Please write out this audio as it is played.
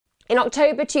In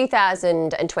October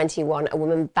 2021, a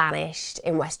woman vanished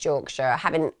in West Yorkshire,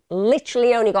 having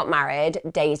literally only got married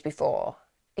days before.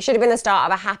 It should have been the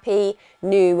start of a happy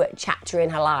new chapter in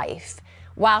her life.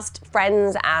 Whilst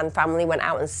friends and family went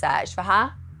out and searched for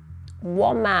her,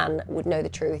 one man would know the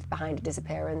truth behind her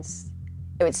disappearance.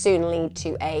 It would soon lead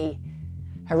to a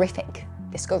horrific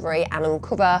discovery and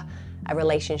uncover a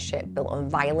relationship built on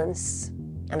violence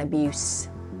and abuse.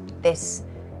 This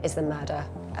is the murder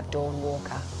of Dawn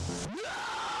Walker.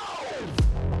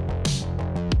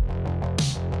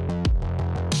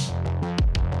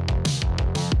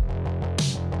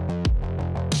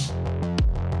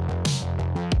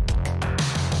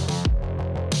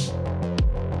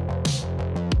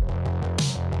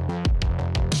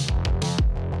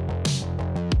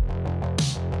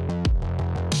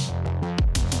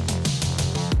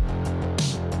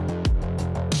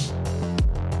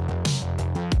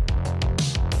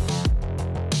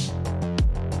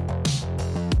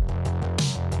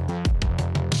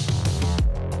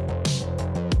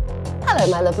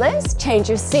 Hello my lovelies,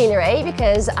 change of scenery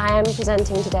because I am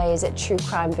presenting today's true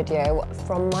crime video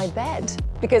from my bed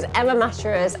because Emma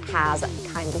Mattress has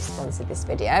kindly sponsored this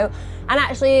video, and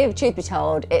actually, truth be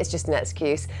told, it's just an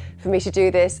excuse for me to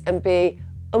do this and be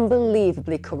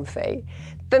unbelievably comfy.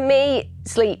 For me,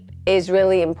 sleep is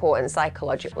really important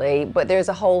psychologically, but there's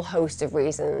a whole host of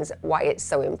reasons why it's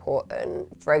so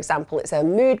important. For example, it's a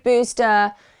mood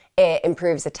booster, it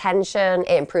improves attention,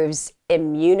 it improves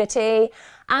immunity,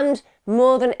 and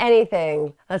more than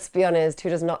anything, let's be honest, who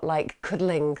does not like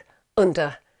cuddling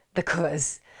under the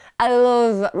covers? I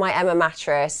love my Emma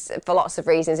mattress for lots of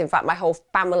reasons. In fact, my whole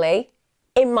family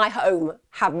in my home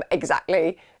have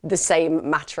exactly the same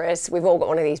mattress. We've all got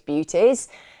one of these beauties.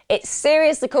 It's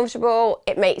seriously comfortable.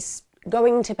 It makes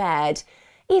going to bed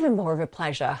even more of a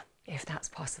pleasure, if that's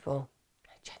possible.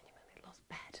 I genuinely love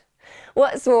bed.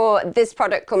 What's more, this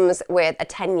product comes with a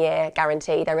 10-year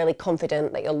guarantee. They're really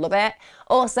confident that you'll love it.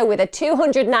 Also with a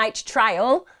 200-night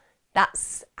trial.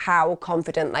 That's how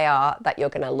confident they are that you're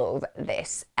gonna love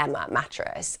this Emma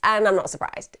mattress. And I'm not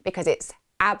surprised because it's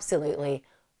absolutely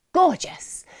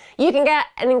gorgeous. You can get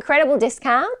an incredible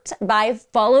discount by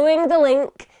following the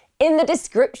link in the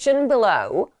description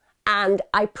below. And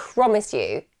I promise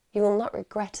you, you will not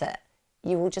regret it.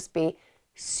 You will just be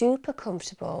super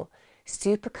comfortable,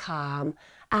 super calm,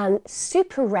 and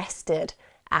super rested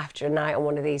after a night on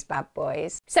one of these bad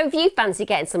boys. So if you fancy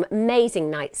getting some amazing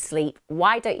night's sleep,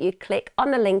 why don't you click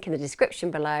on the link in the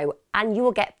description below and you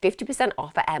will get 50%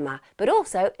 off at Emma. But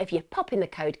also, if you pop in the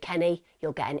code Kenny,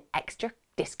 you'll get an extra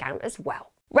discount as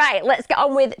well. Right, let's get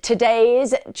on with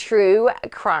today's true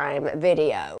crime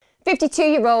video.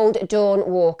 52-year-old Dawn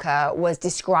Walker was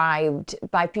described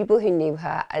by people who knew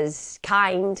her as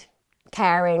kind,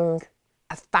 caring,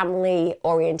 a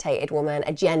family-orientated woman,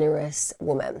 a generous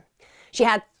woman. She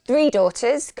had 3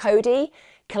 daughters, Cody,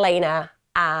 Kalena,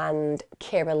 and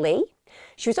Kira Lee.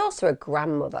 She was also a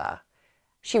grandmother.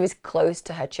 She was close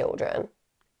to her children.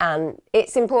 And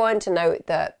it's important to note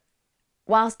that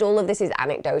whilst all of this is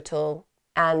anecdotal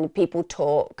and people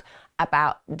talk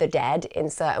about the dead in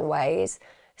certain ways,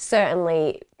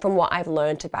 certainly from what I've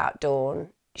learned about Dawn,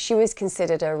 she was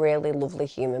considered a really lovely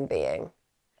human being.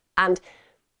 And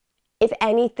if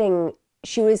anything,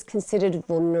 she was considered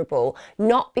vulnerable,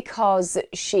 not because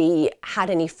she had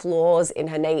any flaws in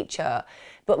her nature,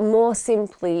 but more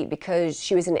simply because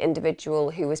she was an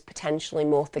individual who was potentially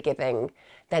more forgiving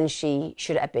than she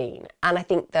should have been. And I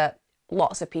think that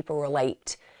lots of people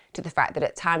relate to the fact that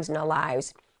at times in our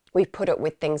lives, we've put up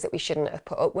with things that we shouldn't have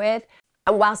put up with.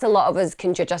 And whilst a lot of us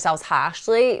can judge ourselves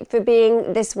harshly for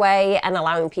being this way and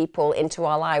allowing people into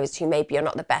our lives who maybe are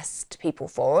not the best people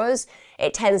for us,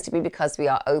 it tends to be because we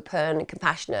are open,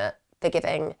 compassionate,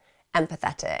 forgiving,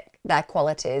 empathetic. They're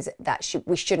qualities that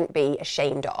we shouldn't be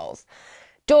ashamed of.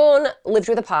 Dawn lived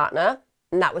with a partner,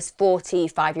 and that was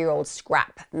 45-year-old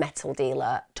scrap metal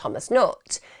dealer Thomas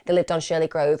Nutt. They lived on Shirley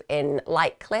Grove in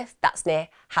Lightcliffe, that's near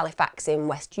Halifax in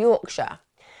West Yorkshire.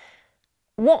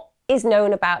 What is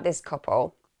known about this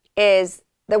couple is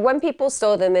that when people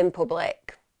saw them in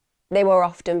public, they were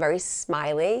often very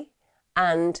smiley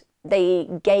and they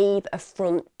gave a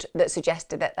front that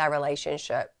suggested that their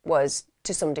relationship was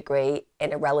to some degree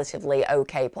in a relatively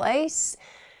okay place.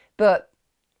 But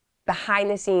behind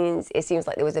the scenes, it seems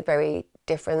like there was a very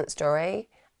different story.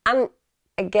 And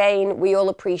again, we all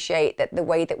appreciate that the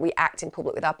way that we act in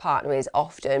public with our partner is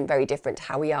often very different to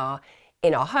how we are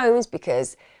in our homes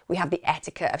because we have the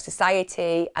etiquette of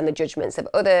society and the judgments of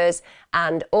others,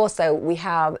 and also we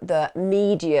have the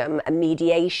medium and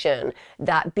mediation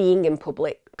that being in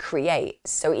public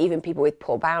creates. So even people with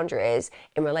poor boundaries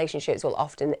in relationships will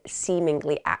often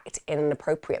seemingly act in an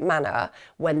appropriate manner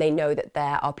when they know that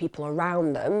there are people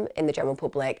around them in the general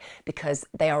public, because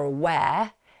they are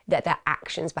aware that their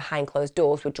actions behind closed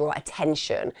doors would draw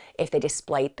attention if they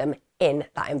displayed them in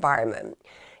that environment.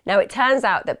 Now, it turns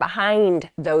out that behind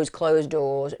those closed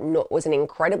doors, Nutt was an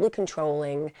incredibly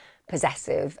controlling,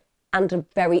 possessive, and a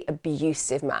very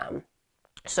abusive man.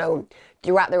 So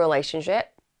throughout the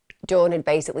relationship, Dawn had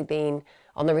basically been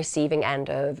on the receiving end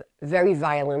of very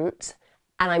violent,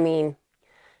 and I mean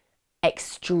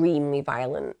extremely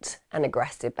violent and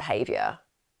aggressive behaviour.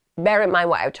 Bear in mind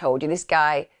what I've told you, this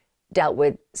guy dealt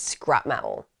with scrap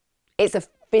metal. It's a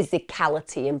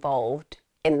physicality involved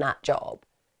in that job.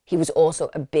 He was also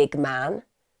a big man.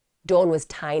 Dawn was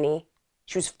tiny.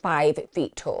 She was 5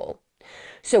 feet tall.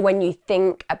 So when you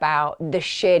think about the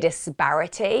sheer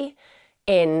disparity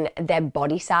in their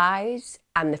body size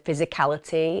and the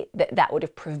physicality that would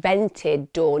have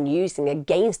prevented Dawn using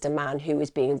against a man who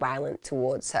was being violent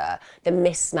towards her, the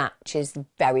mismatch is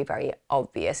very, very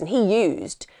obvious. And he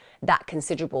used that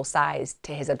considerable size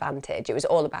to his advantage. It was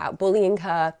all about bullying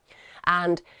her,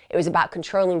 and it was about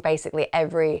controlling basically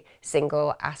every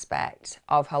single aspect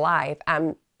of her life.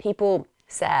 And people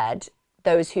said,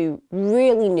 those who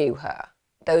really knew her,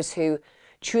 those who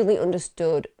truly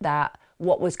understood that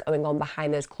what was going on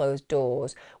behind those closed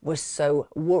doors was so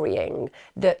worrying,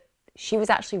 that she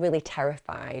was actually really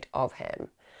terrified of him.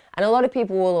 And a lot of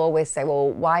people will always say, well,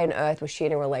 why on earth was she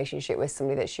in a relationship with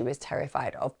somebody that she was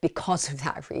terrified of? Because of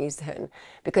that reason.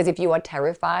 Because if you are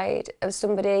terrified of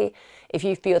somebody, if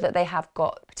you feel that they have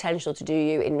got potential to do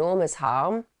you enormous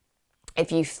harm,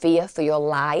 if you fear for your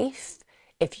life,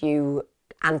 if you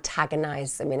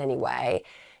antagonize them in any way,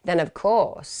 then of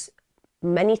course,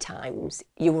 many times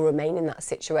you will remain in that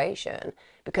situation,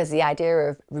 because the idea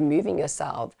of removing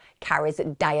yourself carries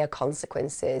dire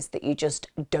consequences that you just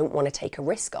don't want to take a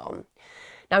risk on.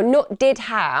 Now, Nutt did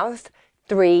have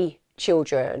 3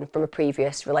 children from a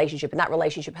previous relationship, and that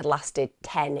relationship had lasted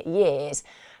 10 years,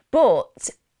 but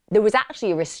there was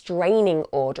actually a restraining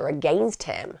order against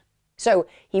him. So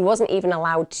he wasn't even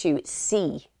allowed to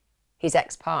see his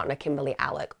ex-partner, Kimberly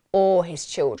Alec, or his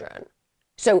children.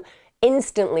 So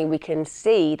instantly we can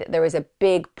see that there is a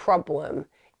big problem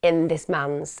in this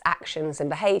man's actions and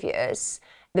behaviours.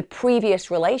 The previous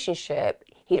relationship,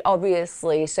 he'd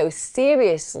obviously so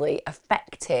seriously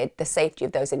affected the safety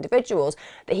of those individuals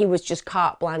that he was just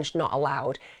carte blanche not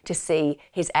allowed to see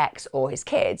his ex or his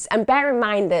kids. And bear in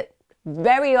mind that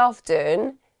very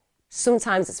often,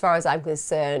 sometimes as far as I'm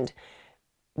concerned,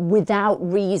 without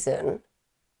reason,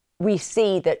 we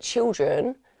see that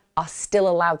children are still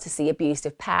allowed to see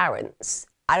abusive parents.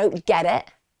 I don't get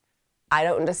it. I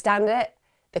don't understand it.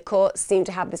 The courts seem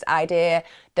to have this idea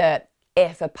that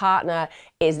if a partner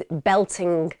is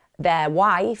belting their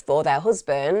wife or their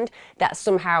husband, that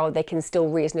somehow they can still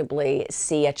reasonably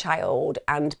see a child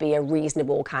and be a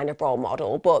reasonable kind of role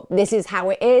model. But this is how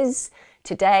it is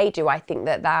today. Do I think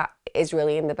that that is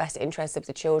really in the best interest of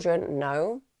the children?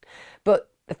 No. But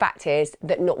the fact is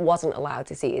that Nutt wasn't allowed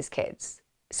to see his kids.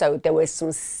 So there was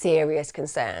some serious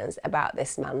concerns about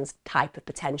this man's type of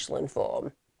potential and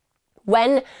form.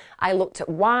 When I looked at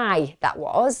why that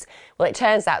was, well, it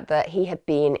turns out that he had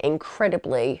been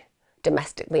incredibly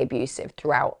domestically abusive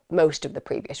throughout most of the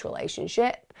previous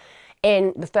relationship.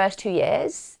 In the first 2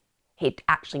 years, he'd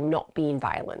actually not been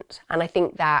violent. And I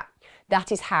think that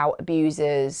that is how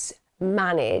abusers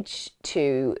manage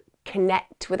to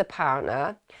connect with a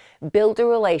partner, build a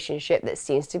relationship that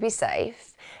seems to be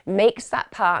safe, makes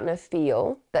that partner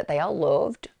feel that they are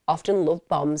loved, often love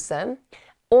bombs them,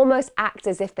 almost act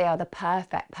as if they are the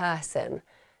perfect person,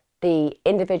 the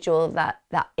individual that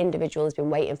individual has been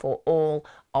waiting for all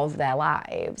of their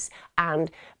lives.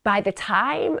 And by the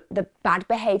time the bad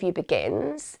behaviour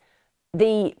begins,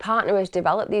 the partner has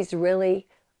developed these really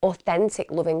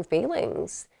authentic, loving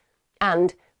feelings.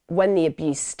 And when the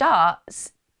abuse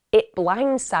starts, it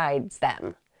blindsides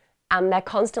them. And they're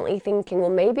constantly thinking, well,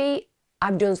 maybe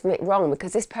I've done something wrong,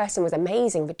 because this person was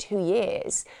amazing for 2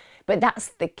 years. But that's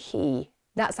the key.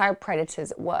 That's how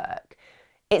predators work.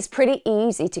 It's pretty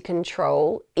easy to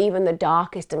control even the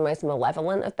darkest and most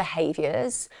malevolent of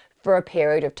behaviours for a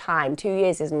period of time. 2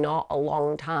 years is not a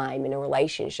long time in a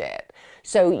relationship.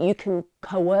 So you can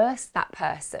coerce that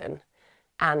person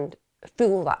and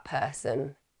fool that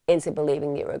person into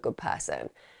believing you're a good person.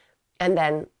 And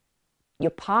then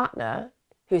your partner,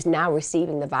 who's now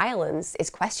receiving the violence, is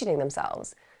questioning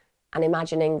themselves and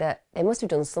imagining that they must have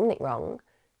done something wrong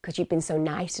because you've been so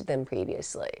nice to them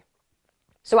previously.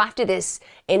 So after this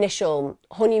initial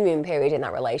honeymoon period in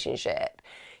that relationship,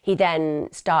 he then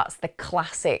starts the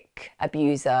classic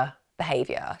abuser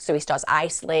behaviour. So he starts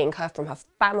isolating her from her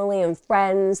family and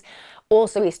friends.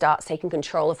 Also, he starts taking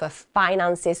control of her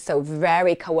finances, so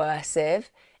very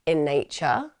coercive in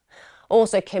nature.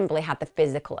 Also, Kimberly had the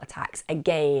physical attacks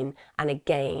again and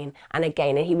again and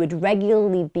again, and he would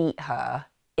regularly beat her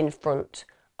in front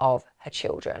of her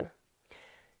children.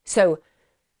 So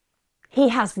he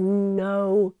has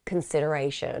no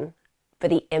consideration for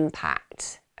the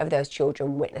impact of those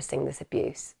children witnessing this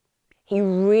abuse. He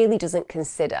really doesn't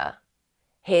consider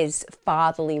his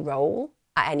fatherly role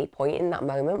at any point in that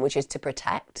moment, which is to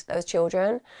protect those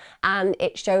children. And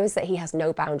it shows that he has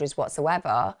no boundaries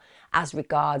whatsoever as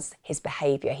regards his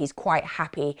behaviour. He's quite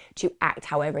happy to act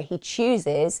however he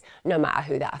chooses, no matter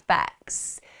who that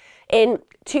affects. In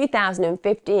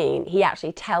 2015, he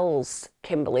actually tells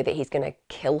Kimberly that he's going to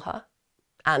kill her.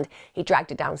 And he dragged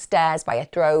her downstairs by her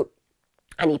throat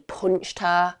and he punched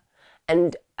her.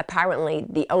 And apparently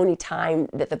the only time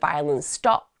that the violence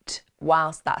stopped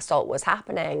whilst that assault was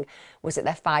happening was that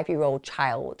their 5-year-old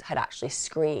child had actually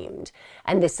screamed.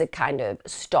 And this had kind of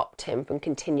stopped him from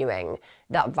continuing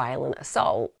that violent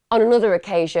assault. On another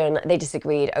occasion, they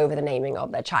disagreed over the naming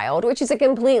of their child, which is a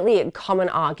completely common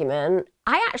argument.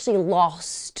 I actually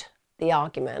lost the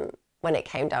argument when it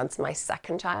came down to my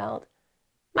second child.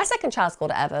 My second child's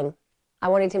called Evan. I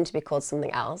wanted him to be called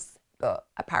something else, but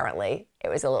apparently it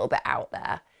was a little bit out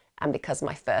there. And because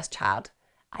my first child,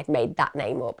 I'd made that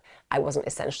name up, I wasn't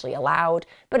essentially allowed.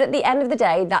 But at the end of the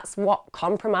day, that's what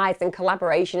compromise and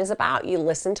collaboration is about. You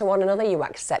listen to one another, you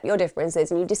accept your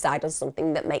differences, and you decide on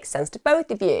something that makes sense to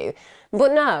both of you.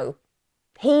 But no,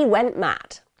 he went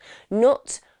mad.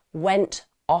 Nutt went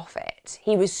off it.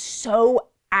 He was so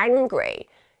angry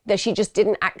that she just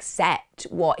didn't accept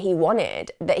what he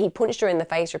wanted, that he punched her in the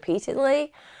face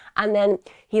repeatedly. And then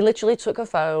he literally took her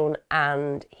phone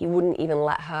and he wouldn't even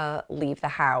let her leave the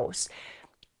house.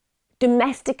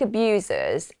 Domestic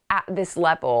abusers at this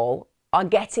level are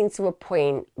getting to a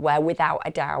point where, without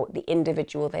a doubt, the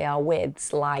individual they are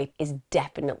with's life is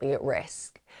definitely at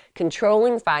risk.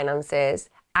 Controlling finances,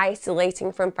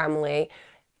 isolating from family,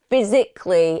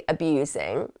 physically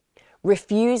abusing,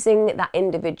 refusing that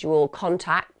individual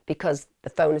contact because the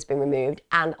phone has been removed,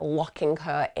 and locking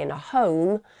her in a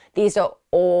home. These are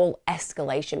all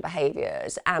escalation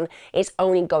behaviours, and it's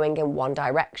only going in one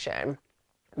direction.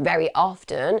 Very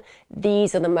often,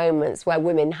 these are the moments where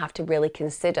women have to really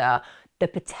consider the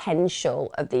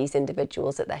potential of these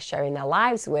individuals that they're sharing their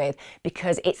lives with,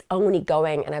 because it's only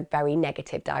going in a very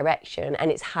negative direction,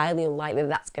 and it's highly unlikely that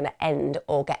that's going to end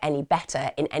or get any better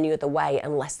in any other way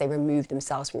unless they remove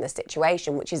themselves from the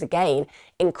situation, which is, again,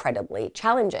 incredibly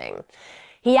challenging.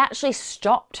 He actually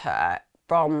stopped her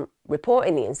from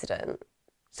reporting the incident,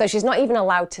 so she's not even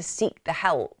allowed to seek the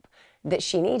help that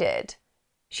she needed.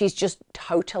 She's just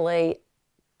totally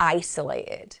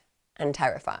isolated and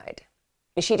terrified.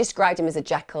 She described him as a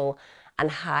Jekyll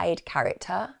and Hyde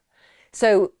character.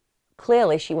 So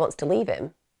clearly she wants to leave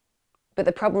him. But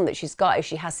the problem that she's got is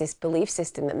she has this belief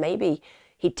system that maybe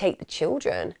he'd take the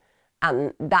children.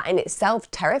 And that in itself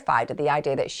terrified her, the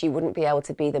idea that she wouldn't be able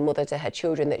to be the mother to her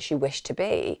children that she wished to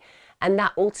be. And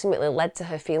that ultimately led to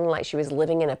her feeling like she was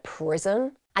living in a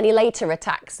prison. And he later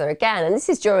attacks her again. And this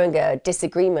is during a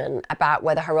disagreement about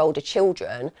whether her older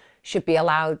children should be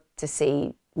allowed to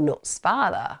see Nutt's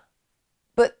father.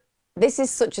 But this is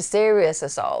such a serious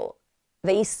assault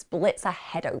that he splits her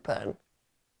head open.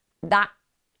 That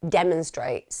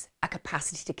demonstrates a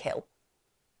capacity to kill.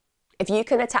 If you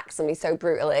can attack somebody so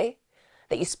brutally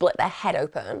that you split their head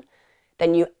open,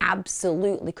 then you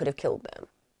absolutely could have killed them.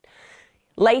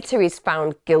 Later, he's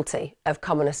found guilty of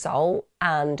common assault,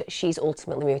 and she's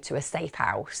ultimately moved to a safe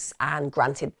house and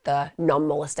granted the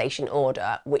non-molestation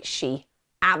order, which she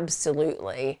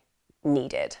absolutely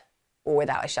needed,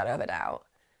 without a shadow of a doubt.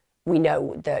 We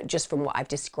know that just from what I've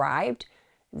described,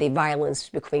 the violence is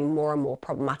becoming more and more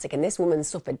problematic, and this woman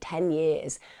suffered 10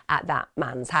 years at that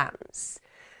man's hands.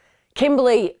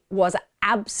 Kimberly was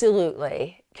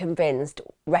absolutely convinced,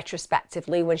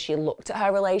 retrospectively, when she looked at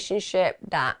her relationship,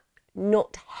 that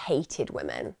Nutt hated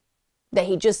women, that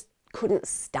he just couldn't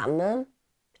stand them,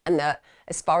 and that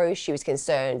as far as she was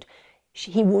concerned,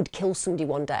 he would kill somebody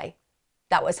one day.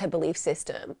 That was her belief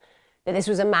system, that this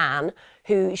was a man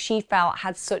who she felt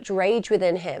had such rage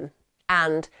within him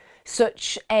and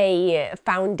such a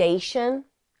foundation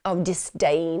of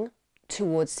disdain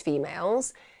towards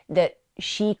females that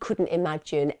she couldn't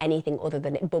imagine anything other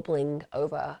than it bubbling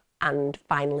over and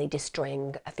finally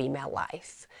destroying a female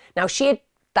life. Now, she had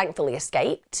thankfully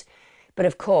escaped, but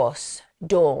of course,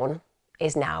 Dawn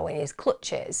is now in his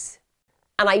clutches.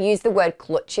 And I use the word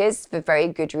clutches for very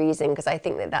good reason, because I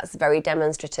think that that's very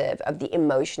demonstrative of the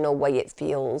emotional way it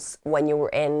feels when you're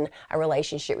in a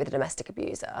relationship with a domestic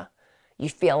abuser. You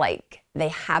feel like they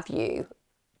have you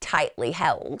tightly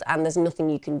held and there's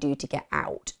nothing you can do to get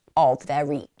out of their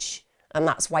reach. And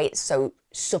that's why it's so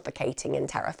suffocating and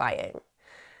terrifying.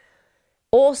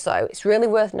 Also, it's really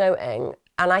worth noting,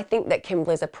 and I think that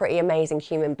Kimberly's a pretty amazing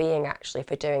human being actually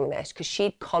for doing this, because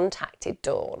she'd contacted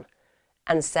Dawn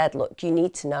and said, look, you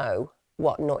need to know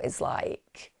what Nutt is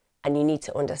like, and you need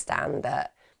to understand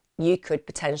that you could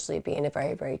potentially be in a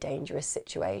very, very dangerous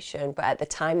situation. But at the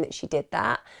time that she did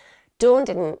that, Dawn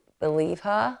didn't believe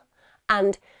her.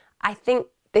 And I think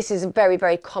this is a very,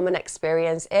 very common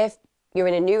experience. If you're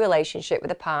in a new relationship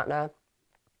with a partner,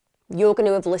 you're going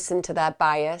to have listened to their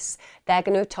bias. They're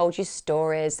going to have told you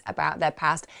stories about their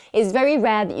past. It's very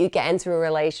rare that you get into a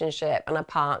relationship and a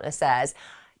partner says,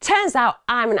 turns out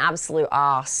I'm an absolute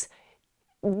arse,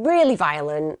 really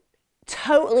violent,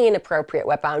 totally inappropriate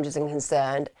where boundaries are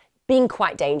concerned, being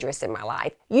quite dangerous in my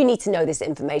life. You need to know this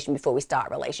information before we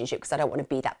start a relationship because I don't want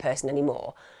to be that person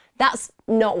anymore. That's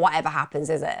not what ever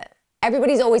happens, is it?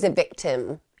 Everybody's always a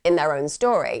victim in their own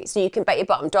story. So you can bet your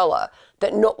bottom dollar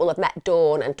that Nutt will have met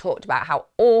Dawn and talked about how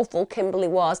awful Kimberly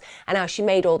was and how she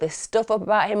made all this stuff up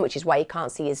about him, which is why he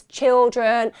can't see his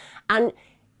children. And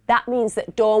that means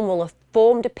that Dawn will have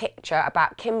formed a picture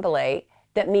about Kimberly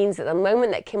that means that the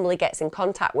moment that Kimberly gets in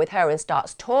contact with her and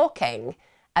starts talking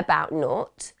about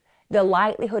Nutt, the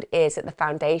likelihood is that the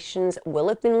foundations will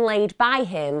have been laid by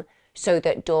him so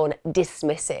that Dawn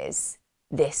dismisses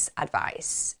this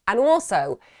advice. And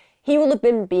also, he will have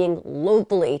been being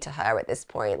lovely to her at this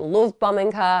point, love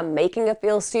bombing her, making her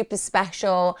feel super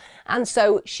special. And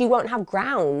so she won't have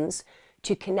grounds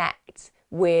to connect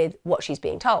with what she's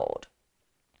being told.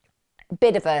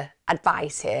 Bit of a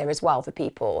advice here as well for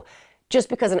people. Just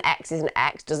because an ex is an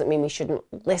ex doesn't mean we shouldn't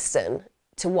listen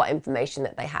to what information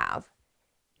that they have.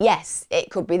 Yes, it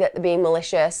could be that they're being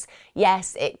malicious.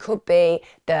 Yes, it could be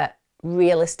that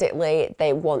realistically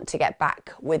they want to get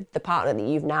back with the partner that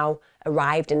you've now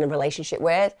arrived in a relationship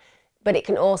with, but it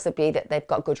can also be that they've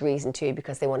got good reason to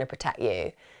because they want to protect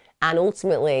you. And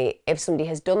ultimately, if somebody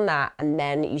has done that and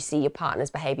then you see your partner's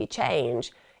behaviour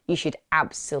change, you should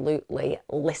absolutely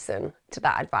listen to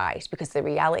that advice, because the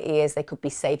reality is they could be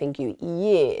saving you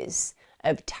years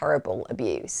of terrible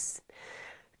abuse.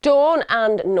 Dawn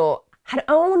and Nutt had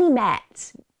only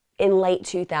met in late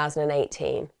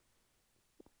 2018.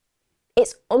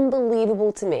 It's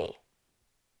unbelievable to me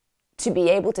to be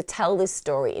able to tell this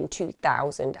story in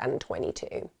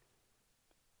 2022.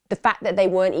 The fact that they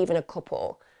weren't even a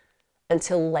couple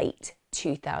until late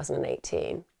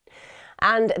 2018.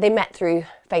 And they met through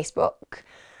Facebook.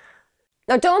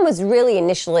 Now, Dawn was really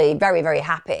initially very, very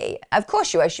happy. Of course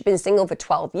she was. She'd been single for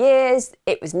 12 years.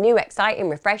 It was new, exciting,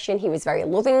 refreshing. He was very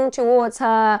loving towards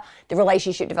her. The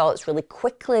relationship develops really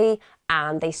quickly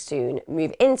and they soon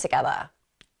move in together.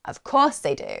 Of course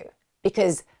they do,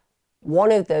 because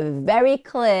one of the very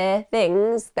clear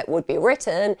things that would be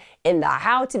written in the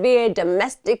How to Be a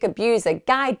Domestic Abuser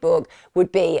guidebook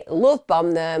would be love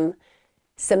bomb them,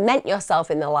 cement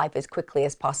yourself in their life as quickly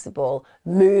as possible,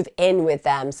 move in with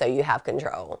them so you have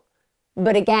control.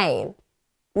 But again,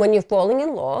 when you're falling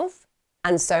in love,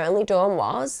 and certainly Dawn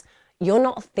was, you're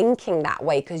not thinking that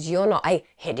way because you're not a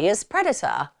hideous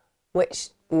predator, which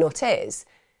Nutt is.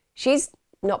 She's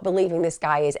not believing this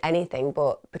guy is anything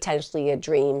but potentially a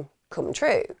dream come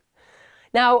true.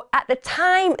 Now, at the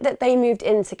time that they moved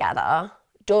in together,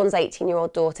 Dawn's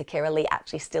 18-year-old daughter, Kira Lee,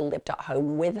 actually still lived at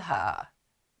home with her.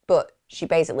 But she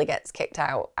basically gets kicked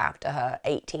out after her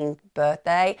 18th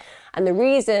birthday. And the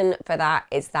reason for that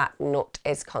is that Nutt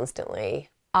is constantly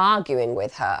arguing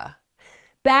with her.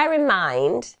 Bear in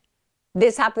mind,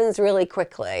 this happens really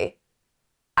quickly.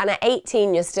 And at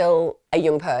 18, you're still a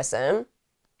young person.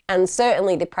 And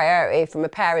certainly the priority from a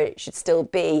parent should still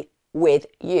be with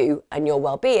you and your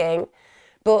well-being.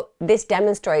 But this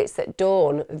demonstrates that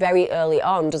Dawn, very early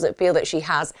on, doesn't feel that she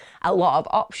has a lot of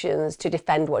options to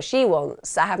defend what she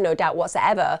wants. I have no doubt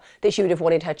whatsoever that she would have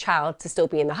wanted her child to still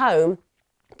be in the home.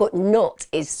 But Nutt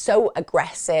is so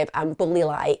aggressive and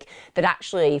bully-like that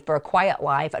actually for a quiet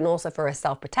life and also for her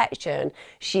self-protection,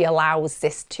 she allows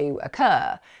this to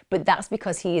occur. But that's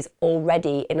because he is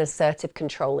already in an assertive,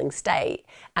 controlling state.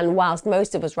 And whilst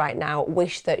most of us right now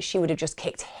wish that she would have just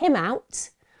kicked him out,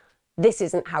 this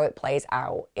isn't how it plays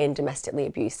out in domestically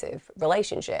abusive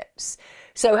relationships.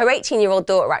 So her 18-year-old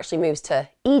daughter actually moves to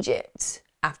Egypt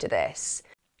after this.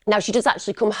 Now, she does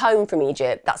actually come home from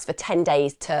Egypt. That's for 10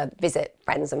 days to visit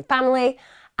friends and family.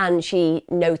 And she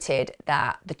noted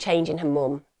that the change in her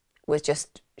mum was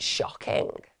just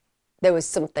shocking. there was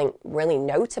something really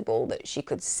notable that she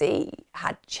could see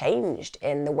had changed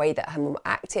in the way that her mum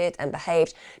acted and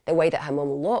behaved, the way that her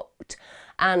mum looked.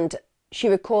 And she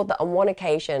recalled that on one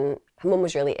occasion, her mum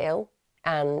was really ill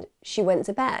and she went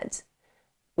to bed.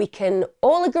 We can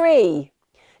all agree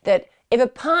that if a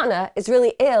partner is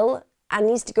really ill and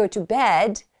needs to go to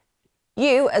bed,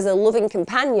 you, as a loving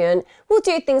companion, will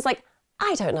do things like,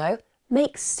 I don't know,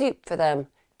 make soup for them,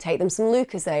 take them some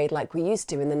Lucozade like we used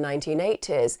to in the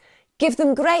 1980s, give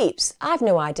them grapes. I've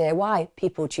no idea why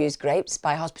people choose grapes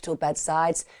by hospital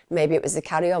bedsides. Maybe it was the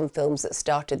Carry On films that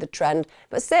started the trend,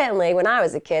 but certainly when I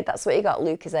was a kid, that's what you got,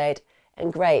 Lucozade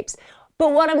and grapes.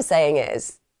 But what I'm saying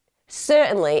is,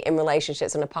 certainly in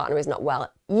relationships when a partner is not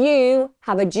well, you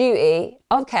have a duty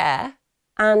of care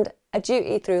and a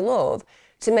duty through love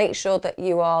to make sure that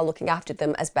you are looking after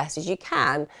them as best as you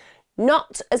can.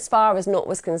 Not as far as Nutt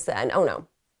was concerned. Oh no.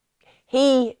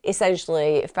 He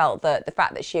essentially felt that the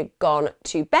fact that she had gone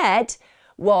to bed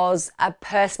was a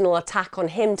personal attack on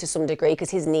him to some degree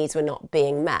because his needs were not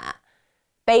being met.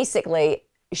 Basically,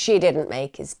 she didn't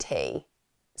make his tea.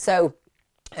 So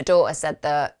her daughter said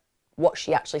that what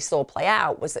she actually saw play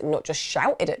out was that Nutt just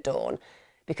shouted at Dawn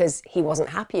because he wasn't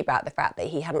happy about the fact that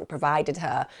he hadn't provided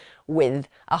her with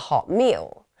a hot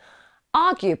meal.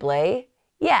 Arguably,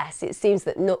 yes, it seems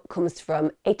that Nutt comes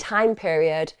from a time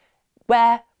period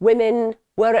where women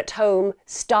were at home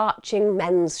starching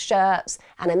men's shirts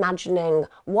and imagining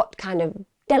what kind of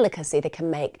delicacy they can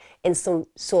make in some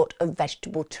sort of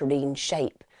vegetable terrine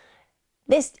shape.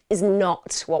 This is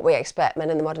not what we expect men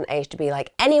in the modern age to be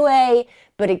like anyway,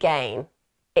 but again,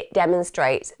 it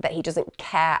demonstrates that he doesn't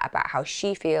care about how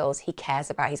she feels, he cares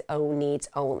about his own needs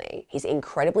only. He's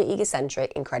incredibly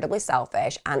egocentric, incredibly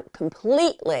selfish, and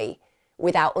completely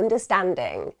without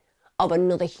understanding of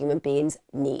another human being's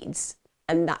needs.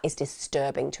 And that is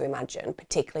disturbing to imagine,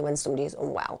 particularly when somebody is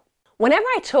unwell. Whenever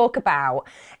I talk about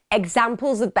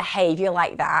examples of behaviour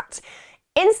like that,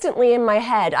 instantly in my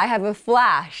head I have a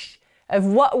flash of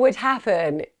what would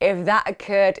happen if that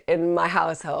occurred in my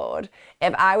household.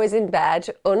 If I was in bed,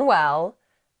 unwell,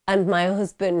 and my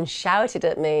husband shouted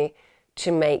at me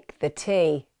to make the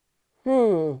tea.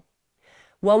 One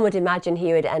would imagine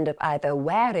he would end up either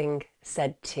wearing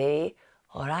said tea,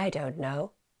 or I don't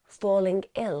know, falling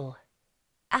ill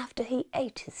after he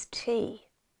ate his tea.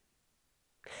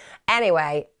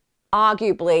 Anyway,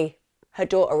 arguably, her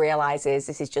daughter realises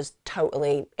this is just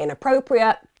totally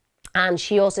inappropriate. And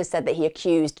she also said that he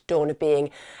accused Dawn of being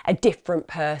a different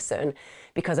person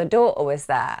because her daughter was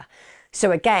there.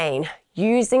 So again,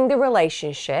 using the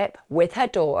relationship with her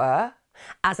daughter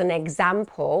as an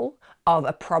example of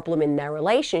a problem in their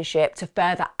relationship to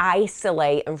further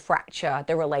isolate and fracture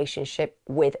the relationship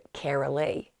with Kira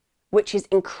Lee, which is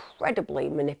incredibly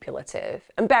manipulative.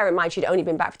 And bear in mind, she'd only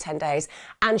been back for 10 days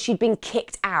and she'd been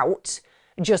kicked out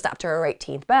just after her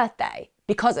 18th birthday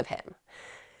because of him.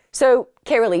 So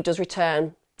Kira Lee does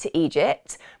return to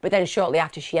Egypt, but then shortly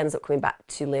after she ends up coming back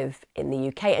to live in the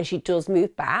UK, and she does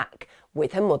move back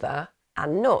with her mother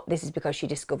and Nutt. This is because she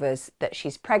discovers that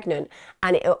she's pregnant,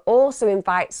 and it also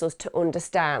invites us to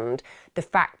understand the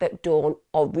fact that Dawn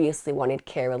obviously wanted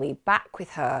Kira Lee back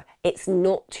with her. It's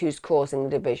Nutt who's causing the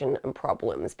division and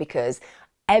problems because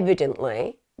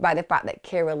evidently, by the fact that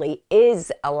Kira Lee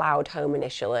is allowed home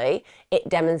initially, it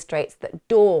demonstrates that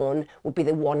Dawn will be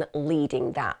the one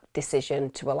leading that decision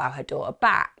to allow her daughter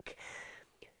back.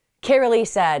 Kira Lee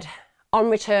said, on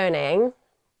returning,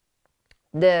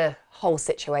 the whole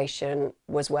situation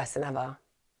was worse than ever.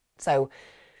 So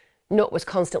Nutt was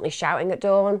constantly shouting at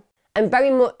Dawn, and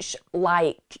very much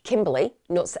like Kimberly,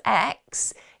 Nutt's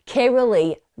ex, Kira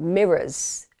Lee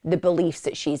mirrors the beliefs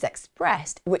that she's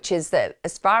expressed, which is that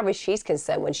as far as she's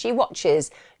concerned, when she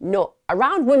watches Nutt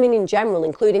around women in general,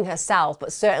 including herself,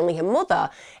 but certainly her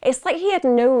mother, it's like he had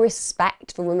no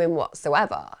respect for women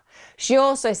whatsoever. She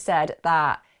also said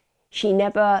that she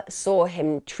never saw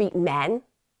him treat men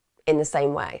in the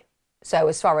same way. So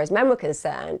as far as men were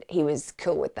concerned, he was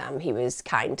cool with them, he was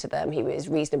kind to them, he was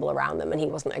reasonable around them, and he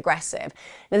wasn't aggressive.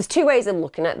 There's two ways of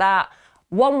looking at that.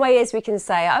 One way is we can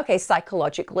say, okay,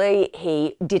 psychologically,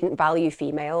 he didn't value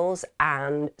females,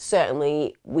 and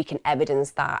certainly we can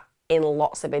evidence that in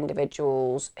lots of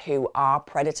individuals who are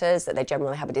predators, that they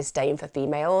generally have a disdain for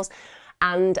females.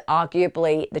 And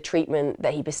arguably, the treatment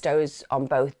that he bestows on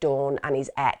both Dawn and his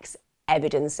ex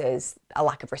evidences a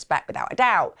lack of respect without a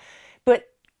doubt. But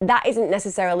that isn't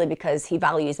necessarily because he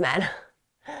values men.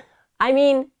 I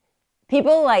mean,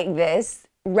 people like this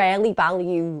rarely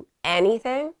value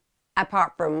anything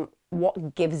apart from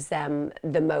what gives them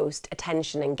the most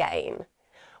attention and gain.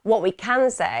 What we can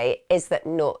say is that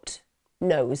Nutt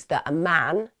knows that a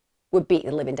man would beat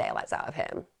the living daylights out of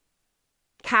him.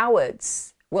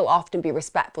 Cowards will often be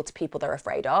respectful to people they're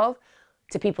afraid of,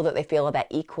 to people that they feel are their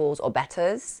equals or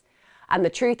betters. And the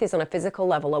truth is, on a physical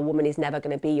level, a woman is never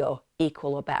going to be your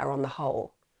equal or better on the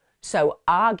whole. So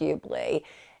arguably,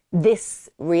 this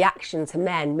reaction to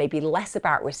men may be less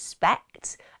about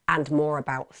respect and more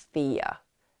about fear,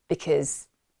 because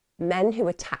men who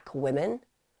attack women,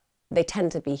 they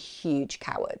tend to be huge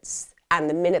cowards. And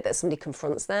the minute that somebody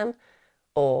confronts them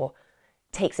or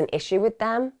takes an issue with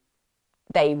them,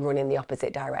 they run in the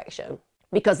opposite direction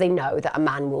because they know that a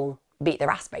man will beat their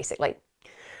ass, basically.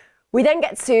 We then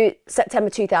get to September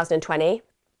 2020,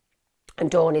 and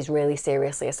Dawn is really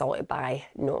seriously assaulted by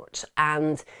Nutt.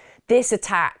 And this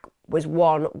attack was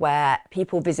one where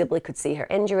people visibly could see her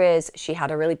injuries. She had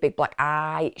a really big black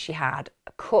eye, she had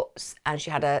cuts, and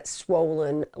she had a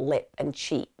swollen lip and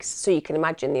cheeks. So you can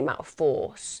imagine the amount of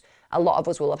force. A lot of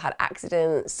us will have had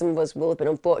accidents. Some of us will have been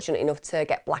unfortunate enough to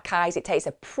get black eyes. It takes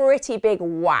a pretty big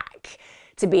whack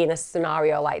to be in a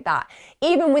scenario like that.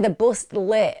 Even with a bust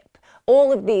lip,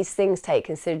 all of these things take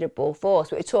considerable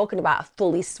force. We're talking about a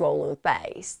fully swollen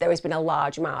face. There has been a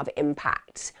large amount of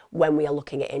impact when we are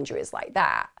looking at injuries like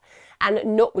that.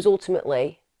 And Nutt was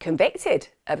ultimately convicted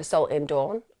of assaulting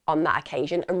Dawn on that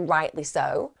occasion, and rightly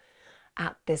so.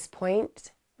 At this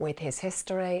point, with his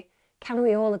history, can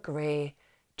we all agree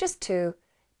just to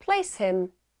place him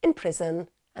in prison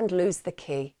and lose the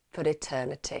key for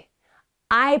eternity?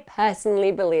 I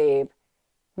personally believe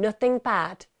nothing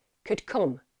bad could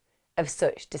come of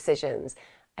such decisions.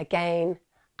 Again,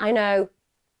 I know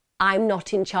I'm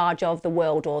not in charge of the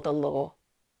world or the law.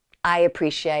 I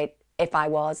appreciate if I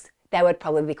was, there would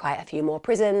probably be quite a few more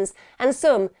prisons, and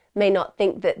some may not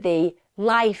think that the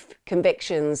life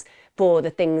convictions for the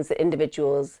things that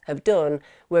individuals have done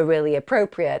were really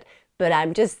appropriate. But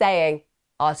I'm just saying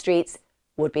our streets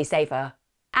would be safer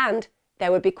and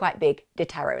there would be quite big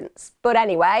deterrents. But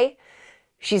anyway,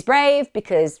 she's brave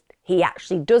because he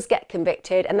actually does get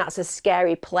convicted, and that's a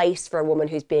scary place for a woman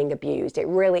who's being abused. It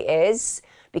really is,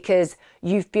 because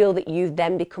you feel that you've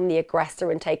then become the aggressor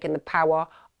and taken the power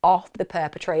off the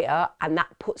perpetrator, and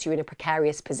that puts you in a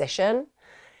precarious position.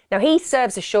 Now, he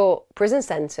serves a short prison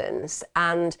sentence,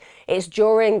 and it's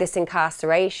during this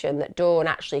incarceration that Dawn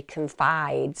actually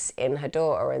confides in her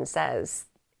daughter and says,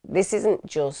 this isn't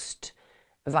just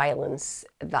violence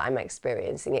that I'm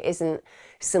experiencing. It isn't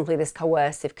simply this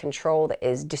coercive control that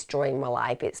is destroying my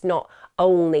life. It's not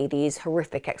only these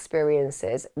horrific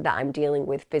experiences that I'm dealing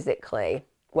with physically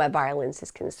where violence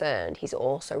is concerned. He's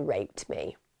also raped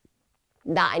me.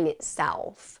 That in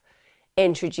itself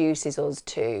introduces us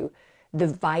to the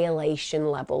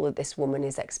violation level that this woman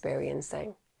is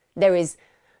experiencing. There is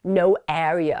no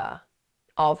area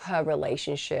of her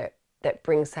relationship that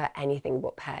brings her anything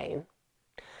but pain.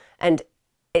 And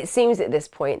it seems at this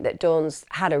point that Dawn's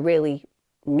had a really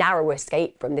narrow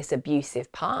escape from this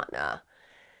abusive partner.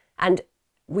 And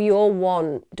we all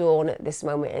want Dawn at this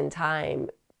moment in time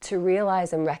to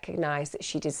realise and recognise that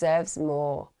she deserves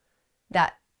more,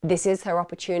 that this is her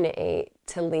opportunity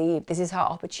to leave. This is her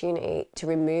opportunity to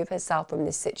remove herself from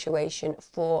this situation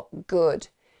for good,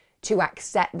 to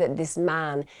accept that this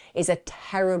man is a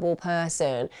terrible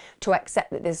person, to accept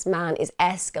that this man is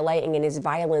escalating in his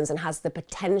violence and has the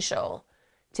potential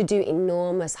to do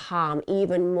enormous harm,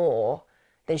 even more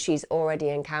than she's already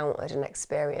encountered and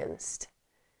experienced.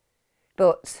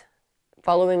 But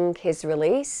following his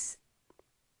release,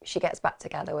 she gets back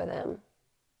together with him.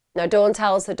 Now, Dawn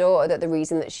tells her daughter that the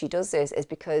reason that she does this is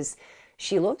because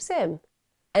she loves him.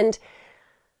 And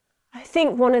I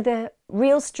think one of the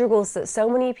real struggles that so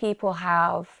many people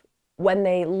have when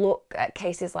they look at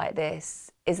cases like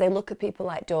this is they look at people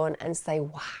like Dawn and say,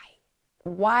 why?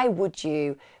 Why would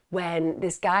you, when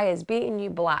this guy has beaten you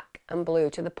black and blue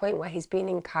to the point where he's been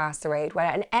incarcerated,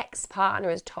 where an ex-partner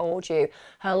has told you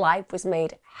her life was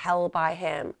made hell by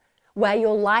him, where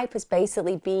your life has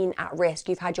basically been at risk,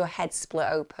 you've had your head split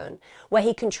open, where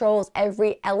he controls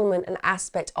every element and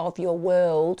aspect of your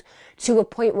world to a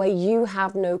point where you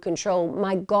have no control,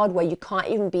 my God, where you can't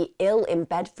even be ill in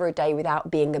bed for a day without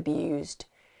being abused.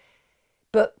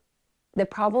 But the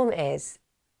problem is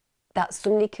that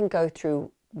somebody can go through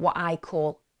what I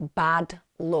call bad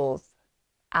love,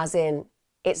 as in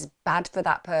it's bad for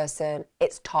that person,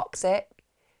 it's toxic,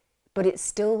 but it's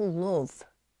still love.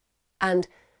 And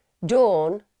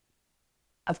Dawn,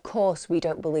 of course, we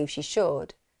don't believe she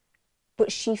should,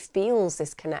 but she feels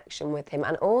this connection with him.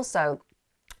 And also,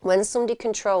 when somebody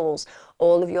controls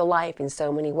all of your life in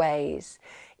so many ways,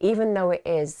 even though it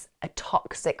is a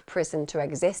toxic prison to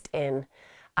exist in,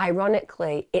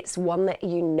 ironically, it's one that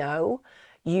you know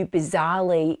you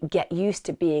bizarrely get used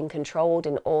to being controlled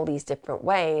in all these different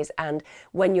ways. And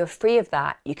when you're free of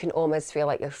that, you can almost feel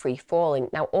like you're free falling.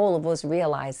 Now, all of us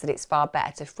realize that it's far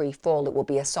better to free fall. It will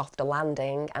be a softer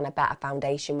landing and a better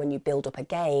foundation when you build up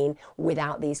again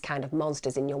without these kind of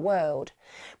monsters in your world.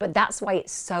 But that's why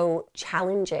it's so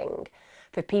challenging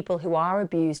for people who are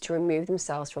abused to remove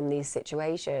themselves from these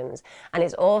situations. And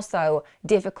it's also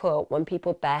difficult when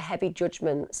people bear heavy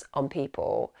judgments on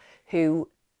people who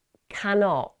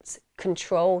cannot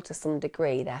control to some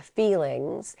degree their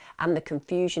feelings and the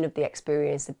confusion of the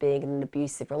experience of being in an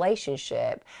abusive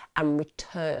relationship and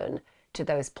return to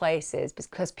those places,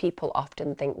 because people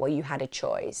often think, well, you had a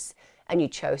choice and you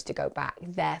chose to go back.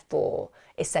 Therefore,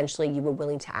 essentially, you were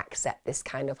willing to accept this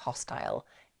kind of hostile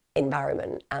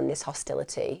environment and this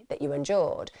hostility that you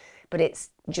endured. But it's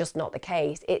just not the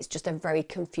case. It's just a very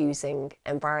confusing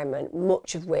environment,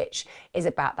 much of which is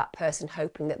about that person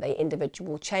hoping that they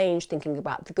individual change, thinking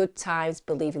about the good times,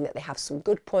 believing that they have some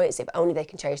good points. If only they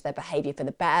can change their behavior for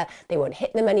the better, they won't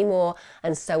hit them anymore,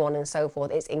 and so on and so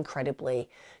forth. It's incredibly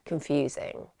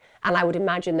confusing. And I would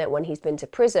imagine that when he's been to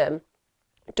prison,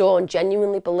 Dawn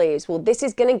genuinely believes, well, this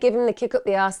is going to give him the kick up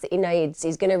the arse that he needs.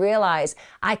 He's going to realise,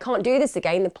 I can't do this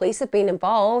again. The police have been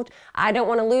involved. I don't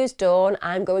want to lose Dawn.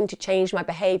 I'm going to change my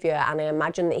behaviour. And I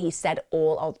imagine that he said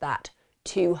all of that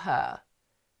to her.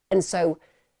 And so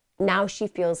now she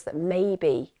feels that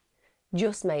maybe,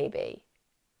 just maybe,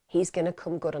 he's going to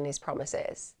come good on his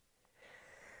promises.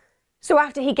 So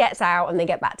after he gets out and they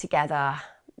get back together,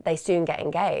 they soon get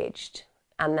engaged.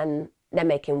 And then they're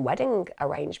making wedding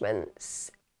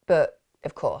arrangements. But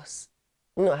of course,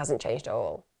 Nutt hasn't changed at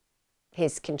all.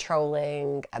 His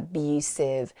controlling,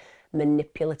 abusive,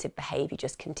 manipulative behaviour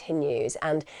just continues.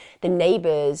 And the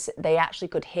neighbours, they actually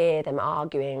could hear them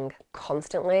arguing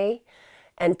constantly.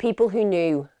 And people who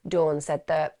knew Dawn said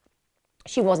that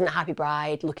she wasn't a happy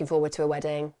bride looking forward to a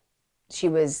wedding. She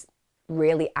was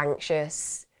really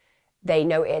anxious. They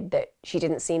noted that she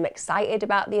didn't seem excited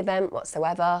about the event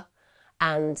whatsoever.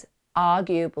 And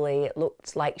arguably, it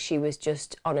looked like she was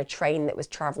just on a train that was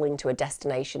travelling to a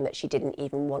destination that she didn't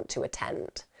even want to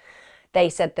attend. They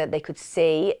said that they could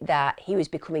see that he was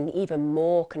becoming even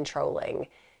more controlling,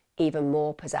 even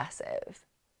more possessive.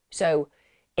 So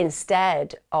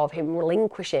instead of him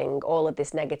relinquishing all of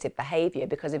this negative behaviour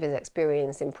because of his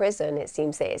experience in prison, it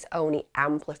seems that it's only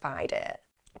amplified it.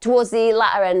 Towards the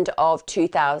latter end of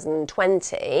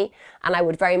 2020, and I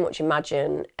would very much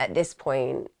imagine at this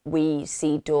point, we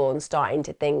see Dawn starting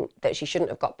to think that she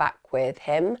shouldn't have got back with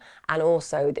him, and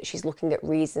also that she's looking at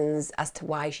reasons as to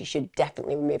why she should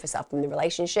definitely remove herself from the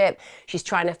relationship. She's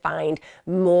trying to find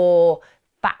more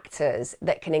factors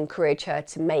that can encourage her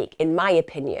to make, in my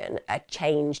opinion, a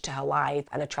change to her life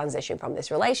and a transition from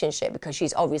this relationship, because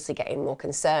she's obviously getting more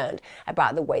concerned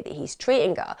about the way that he's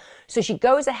treating her. So she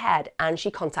goes ahead and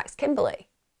she contacts Kimberly,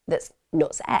 that's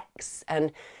Nutt's ex,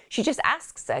 and she just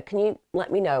asks her, can you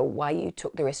let me know why you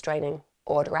took the restraining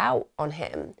order out on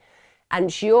him?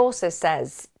 And she also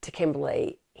says to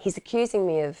Kimberly, he's accusing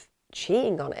me of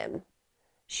cheating on him.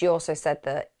 She also said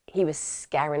that he was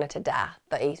scaring her to death,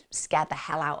 that he scared the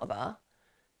hell out of her,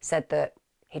 said that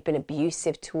he'd been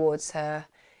abusive towards her,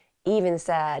 even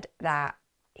said that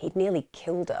he'd nearly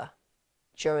killed her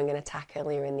during an attack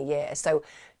earlier in the year. So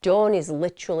Dawn is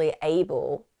literally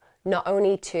able not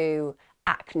only to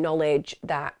acknowledge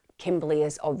that Kimberly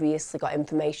has obviously got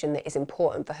information that is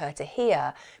important for her to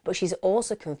hear, but she's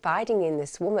also confiding in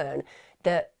this woman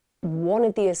that one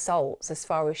of the assaults, as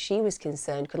far as she was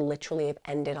concerned, could literally have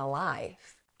ended her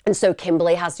life. And so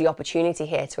Kimberly has the opportunity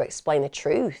here to explain the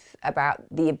truth about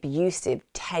the abusive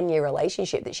 10-year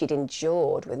relationship that she'd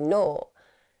endured with Nutt.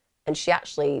 And she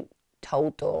actually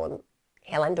told Dawn,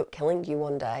 he'll end up killing you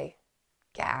one day.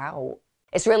 Get out.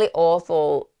 It's really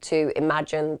awful to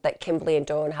imagine that Kimberly and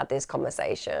Dawn had this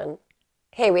conversation.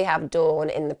 Here we have Dawn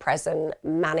in the present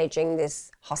managing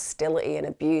this hostility and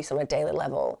abuse on a daily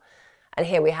level. And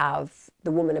here we have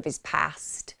the woman of his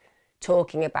past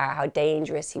talking about how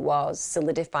dangerous he was,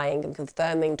 solidifying and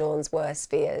confirming Dawn's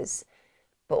worst fears,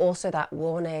 but also that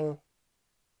warning,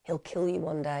 he'll kill you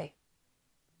one day.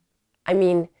 I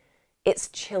mean, it's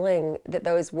chilling that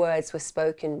those words were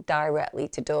spoken directly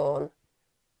to Dawn,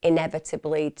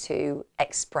 inevitably to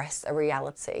express a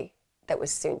reality that was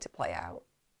soon to play out.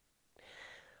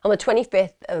 On the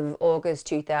 25th of August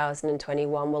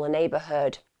 2021, well, a neighbour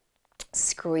heard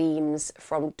screams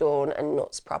from Dawn and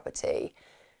Nutt's property.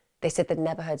 They said they'd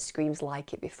never heard screams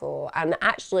like it before. And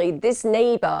actually, this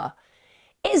neighbour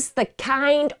is the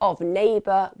kind of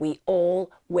neighbour we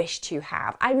all wish to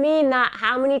have. I mean that.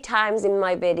 How many times in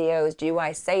my videos do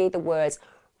I say the words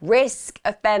risk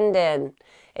offending?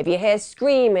 if you hear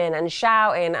screaming and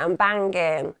shouting and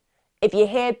banging, if you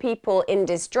hear people in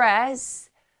distress,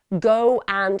 go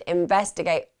and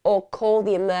investigate or call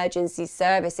the emergency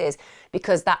services,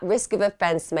 because that risk of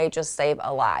offence may just save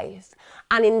a life.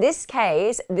 And in this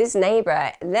case, this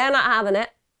neighbour, they're not having it.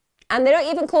 And they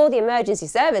don't even call the emergency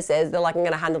services. They're like, I'm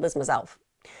going to handle this myself.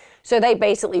 So they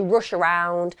basically rush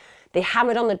around. They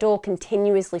hammered on the door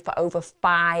continuously for over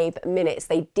 5 minutes.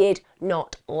 They did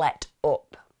not let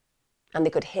up. And they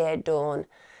could hear Dawn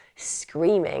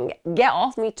screaming, "Get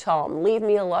off me, Tom, leave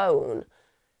me alone."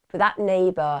 But that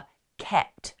neighbour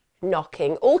kept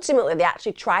knocking. Ultimately, they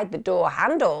actually tried the door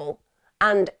handle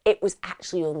and it was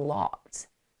actually unlocked.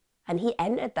 And he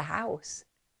entered the house.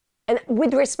 And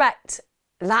with respect,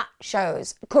 that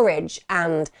shows courage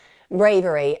and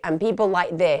bravery, and people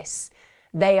like this,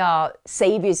 they are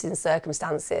saviours in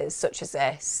circumstances such as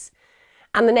this.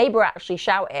 And the neighbour actually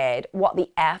shouted, "What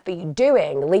the F are you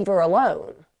doing? Leave her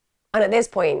alone." And at this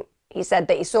point, he said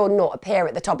that he saw Nutt appear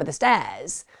at the top of the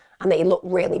stairs and that he looked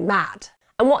really mad.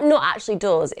 And what Nutt actually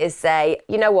does is say,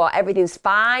 you know what, everything's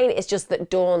fine, it's just that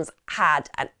Dawn's had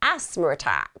an asthma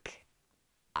attack.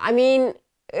 I mean,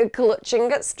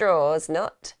 clutching at straws,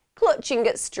 Nutt. Clutching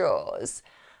at straws.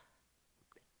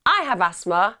 I have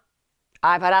asthma.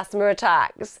 I've had asthma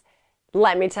attacks.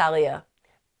 Let me tell you,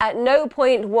 at no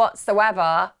point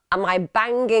whatsoever am I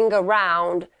banging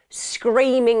around,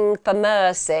 screaming for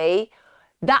mercy.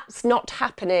 That's not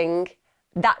happening.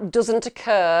 That doesn't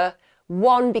occur.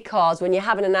 One, because when you're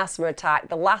having an asthma attack,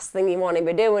 the last thing you want to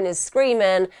be doing is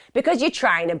screaming because you're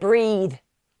trying to breathe,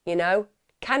 you know?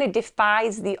 Kind of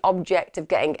defies the object of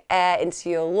getting air into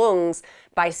your lungs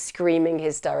by screaming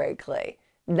hysterically.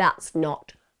 That's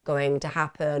not going to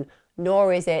happen,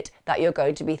 nor is it that you're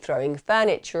going to be throwing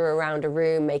furniture around a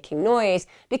room making noise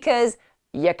because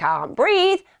you can't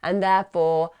breathe, and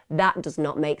therefore that does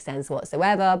not make sense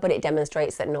whatsoever, but it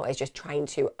demonstrates that Nutt is just trying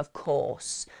to, of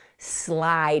course,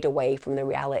 slide away from the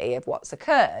reality of what's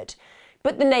occurred.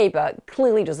 But the neighbour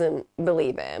clearly doesn't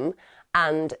believe him,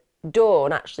 and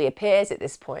Dawn actually appears at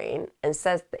this point and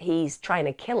says that he's trying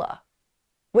to kill her,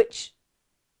 which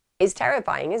is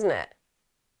terrifying, isn't it?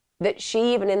 That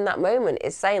she, even in that moment,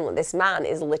 is saying, look, this man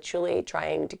is literally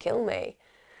trying to kill me.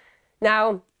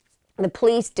 Now, the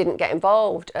police didn't get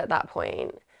involved at that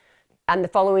point, and the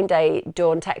following day,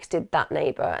 Dawn texted that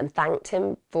neighbour and thanked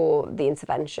him for the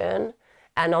intervention.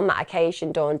 And on that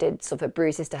occasion, Dawn did suffer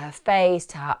bruises to her face,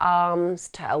 to her arms,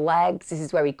 to her legs. This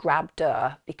is where he grabbed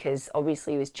her because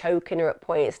obviously he was choking her at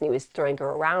points and he was throwing her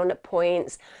around at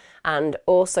points. And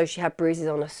also she had bruises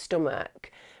on her stomach,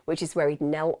 which is where he'd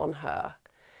knelt on her.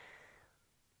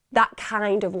 That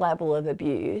kind of level of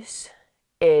abuse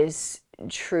is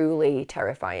truly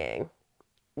terrifying.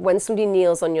 When somebody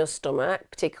kneels on your stomach,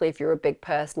 particularly if you're a big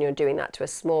person, you're doing that to a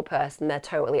small person, they're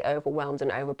totally overwhelmed and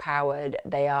overpowered.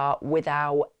 They are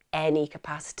without any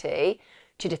capacity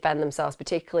to defend themselves,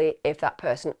 particularly if that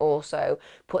person also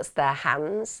puts their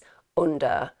hands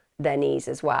under their knees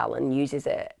as well and uses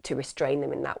it to restrain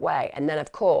them in that way. And then,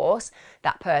 of course,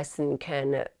 that person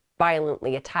can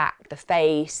violently attack the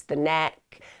face, the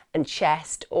neck and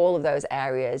chest, all of those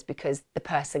areas, because the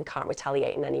person can't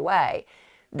retaliate in any way.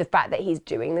 The fact that he's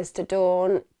doing this to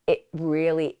Dawn, it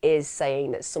really is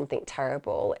saying that something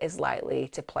terrible is likely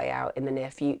to play out in the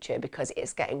near future because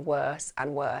it's getting worse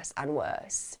and worse and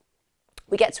worse.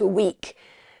 We get to a week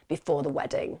before the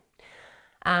wedding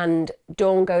and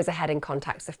Dawn goes ahead and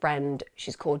contacts a friend.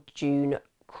 She's called June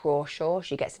Crawshaw.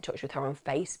 She gets in touch with her on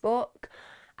Facebook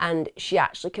and she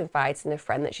actually confides in a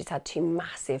friend that she's had 2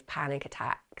 massive panic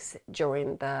attacks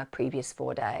during the previous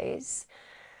 4 days.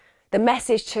 The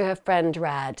message to her friend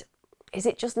read, "Is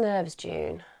it just nerves,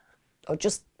 June? Or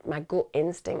just my gut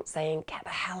instinct saying, get the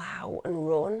hell out and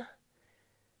run?"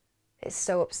 It's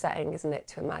so upsetting, isn't it,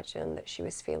 to imagine that she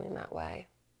was feeling that way.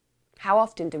 How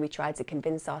often do we try to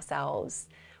convince ourselves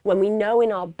when we know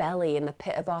in our belly, in the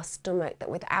pit of our stomach, that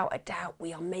without a doubt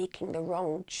we are making the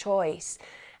wrong choice,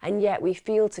 and yet we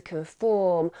feel to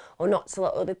conform or not to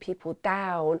let other people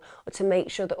down or to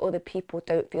make sure that other people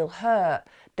don't feel hurt,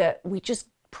 that we just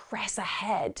press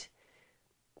ahead,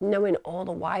 knowing all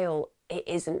the while it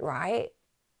isn't right.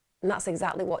 And that's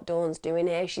exactly what Dawn's doing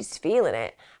here. She's feeling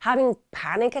it. Having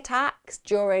panic attacks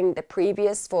during the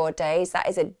previous 4 days, that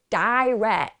is a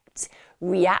direct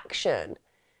reaction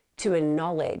to a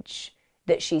knowledge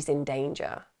that she's in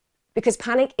danger. Because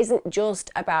panic isn't just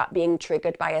about being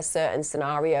triggered by a certain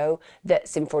scenario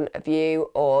that's in front of you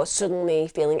or suddenly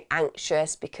feeling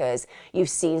anxious because you've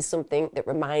seen something that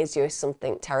reminds you of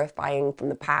something terrifying from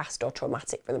the past or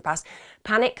traumatic from the past.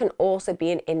 Panic can also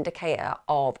be an indicator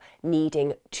of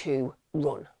needing to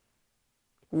run,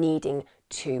 needing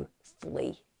to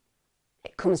flee.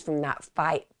 It comes from that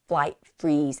fight, flight,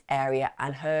 freeze area,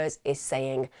 and hers is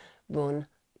saying, run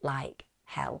like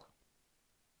hell.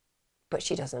 But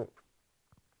she doesn't.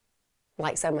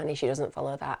 Like so many, she doesn't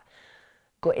follow that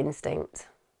gut instinct.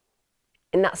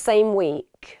 In that same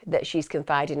week that she's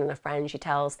confiding in a friend, she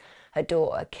tells her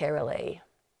daughter, Kiralee,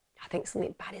 I think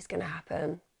something bad is going to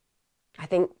happen. I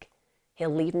think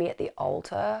he'll leave me at the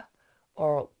altar,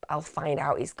 or I'll find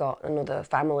out he's got another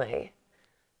family.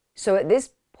 So at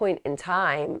this point in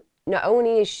time, not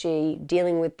only is she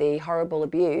dealing with the horrible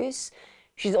abuse,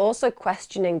 she's also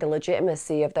questioning the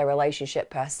legitimacy of their relationship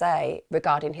per se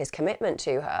regarding his commitment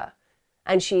to her.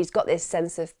 And she's got this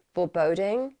sense of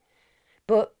foreboding.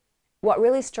 But what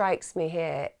really strikes me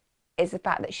here is the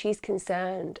fact that she's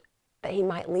concerned that he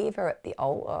might leave her at the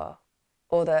altar,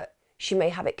 or that she may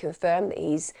have it confirmed that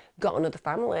he's got another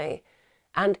family,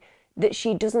 and that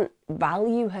she doesn't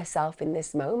value herself in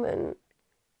this moment.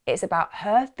 It's about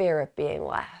her fear of being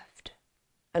left.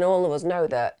 And all of us know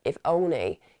that if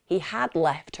only he had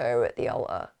left her at the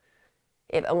altar,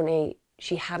 if only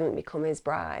she hadn't become his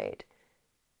bride,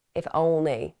 if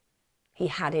only he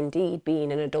had indeed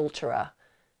been an adulterer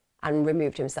and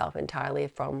removed himself entirely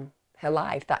from her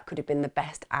life, that could have been the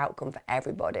best outcome for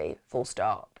everybody, full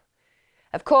stop.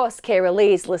 Of course,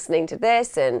 Kiralee listening to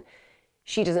this, and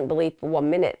she doesn't believe for 1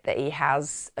 minute that he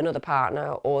has another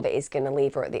partner or that he's going to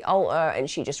leave her at the altar, and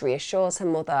she just reassures her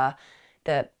mother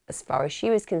that as far as she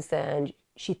was concerned,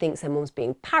 she thinks her mum's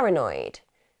being paranoid.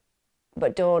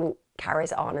 But Dawn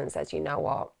carries on and says, you know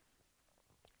what,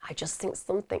 I just think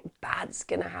something bad's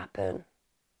going to happen.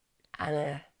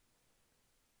 And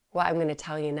what I'm going to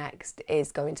tell you next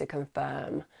is going to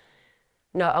confirm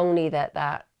not only that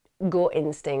that gut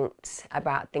instinct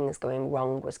about things going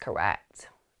wrong was correct,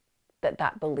 but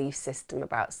that belief system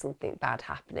about something bad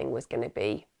happening was going to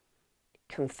be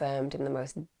confirmed in the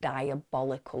most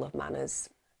diabolical of manners.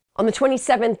 On the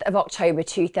 27th of October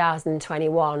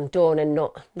 2021, Dawn and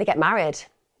Nutt, they get married.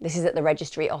 This is at the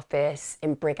registry office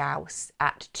in Brighouse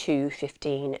at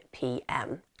 2:15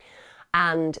 p.m.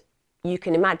 And you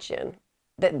can imagine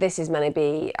that this is meant to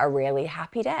be a really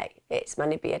happy day. It's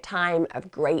meant to be a time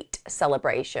of great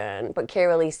celebration. But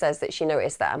Kiralee says that she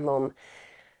noticed that her mum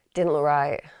didn't look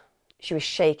right. She was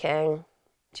shaking.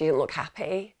 She didn't look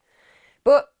happy.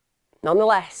 But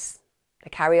nonetheless, they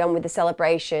carry on with the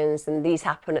celebrations, and these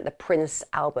happen at the Prince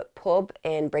Albert pub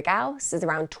in Brighouse. There's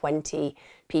around 20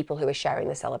 people who are sharing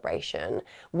the celebration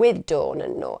with Dawn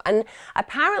and Nutt. And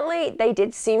apparently they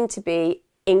did seem to be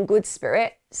in good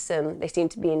spirits, and they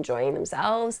seemed to be enjoying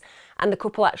themselves. And the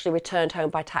couple actually returned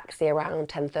home by taxi around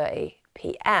 10:30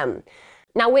 p.m.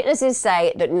 Now, witnesses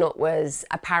say that Nutt was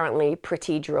apparently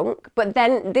pretty drunk, but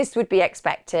then this would be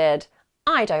expected.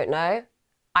 I don't know.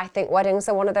 I think weddings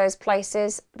are one of those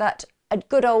places that a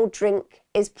good old drink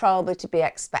is probably to be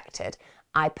expected.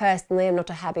 I personally am not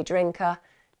a heavy drinker,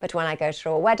 but when I go to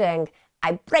a wedding,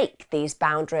 I break these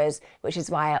boundaries, which is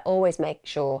why I always make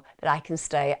sure that I can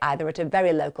stay either at a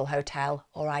very local hotel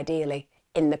or ideally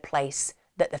in the place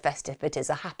that the festivities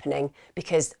are happening,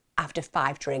 because after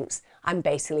 5 drinks, I'm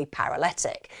basically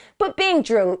paralytic. But being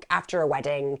drunk after a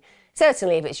wedding,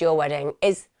 certainly if it's your wedding,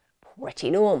 is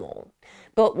pretty normal.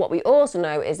 But what we also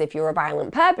know is if you're a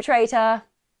violent perpetrator,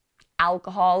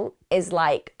 alcohol is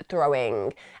like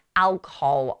throwing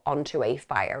alcohol onto a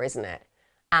fire, isn't it?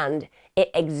 And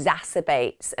it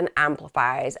exacerbates and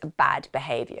amplifies bad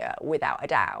behaviour without a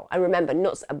doubt. And remember,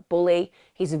 Nutt's a bully,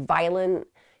 he's violent,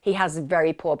 he has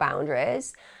very poor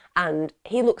boundaries, and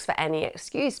he looks for any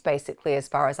excuse, basically, as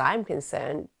far as I'm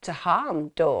concerned, to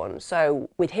harm Dawn. So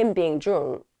with him being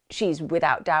drunk, she's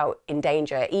without doubt in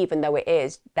danger, even though it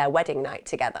is their wedding night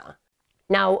together.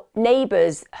 Now,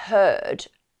 neighbours heard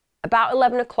about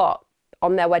 11 o'clock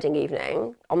on their wedding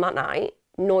evening, on that night,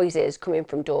 noises coming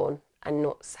from Dawn and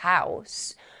Nutt's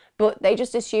house, but they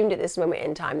just assumed at this moment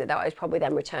in time that that was probably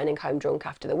them returning home drunk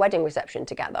after the wedding reception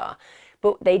together.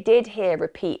 But they did hear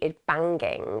repeated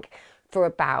banging for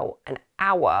about an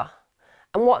hour.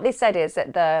 And what they said is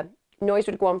that the noise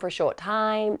would go on for a short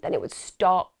time, then it would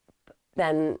stop,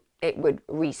 then it would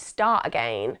restart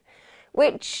again,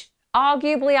 which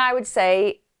arguably I would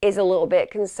say is a little bit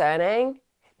concerning.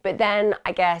 But then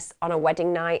I guess on a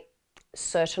wedding night,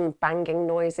 certain banging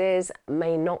noises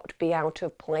may not be out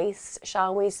of place,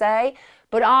 shall we say.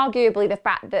 But arguably the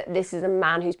fact that this is a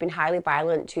man who's been highly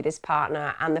violent to this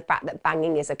partner, and the fact that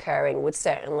banging is occurring, would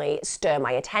certainly stir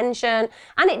my attention.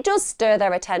 And it does stir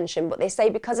their attention, but they say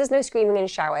because there's no screaming and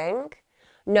shouting,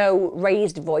 no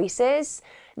raised voices,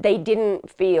 they didn't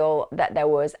feel that there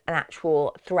was an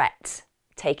actual threat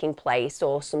taking place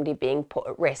or somebody being put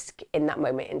at risk in that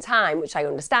moment in time, which I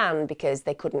understand because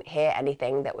they couldn't hear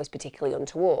anything that was particularly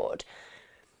untoward.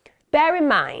 Bear in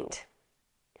mind,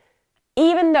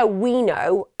 even though we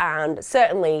know, and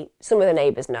certainly some of the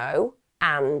neighbours know,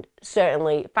 and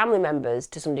certainly family members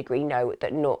to some degree know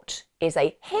that Nutt is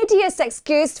a hideous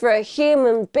excuse for a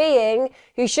human being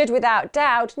who should without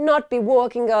doubt not be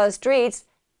walking our streets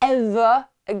ever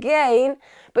again.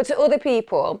 But to other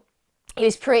people, he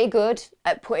was pretty good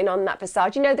at putting on that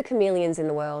facade. You know the chameleons in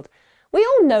the world. We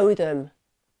all know them.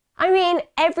 I mean,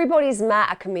 everybody's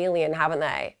met a chameleon, haven't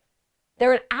they?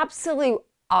 They're an absolute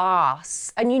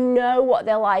arse, and you know what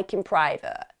they're like in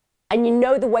private. And you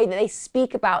know the way that they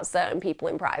speak about certain people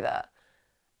in private.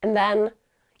 And then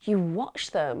you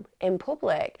watch them in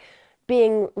public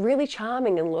being really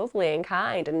charming and lovely and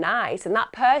kind and nice. And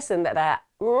that person that they're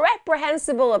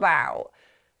reprehensible about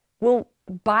will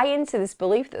buy into this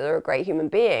belief that they're a great human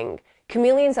being.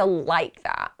 Chameleons are like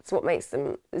that. It's what makes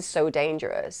them so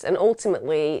dangerous, and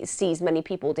ultimately sees many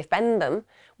people defend them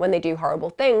when they do horrible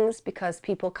things, because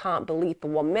people can't believe for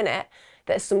 1 minute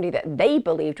that somebody that they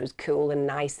believed was cool and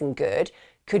nice and good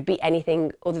could be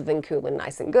anything other than cool and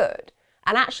nice and good.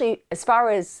 And actually, as far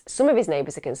as some of his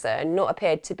neighbours are concerned, Nutt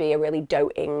appeared to be a really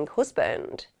doting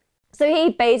husband. So he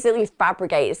basically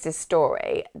fabricates this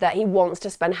story that he wants to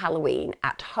spend Halloween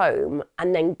at home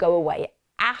and then go away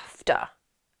after.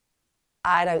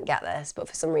 I don't get this, but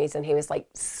for some reason he was like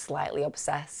slightly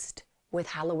obsessed with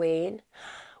Halloween.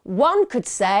 One could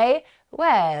say,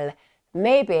 well,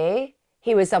 maybe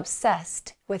he was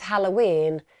obsessed with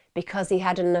Halloween because he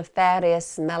had a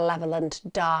nefarious, malevolent,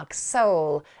 dark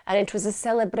soul, and it was a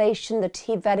celebration that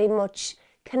he very much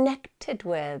connected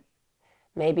with.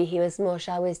 Maybe he was more,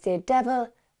 shall we say, devil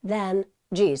than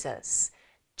Jesus.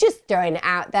 Just throwing it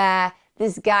out there.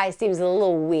 This guy seems a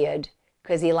little weird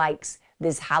because he likes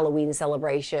this Halloween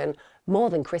celebration more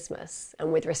than Christmas.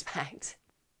 And with respect,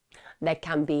 there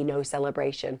can be no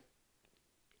celebration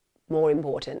more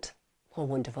important or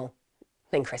wonderful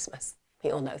than Christmas.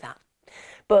 We all know that.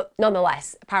 But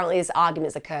nonetheless, apparently this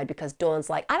argument's occurred because Dawn's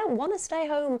like, I don't want to stay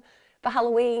home for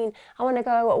Halloween. I want to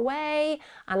go away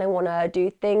and I want to do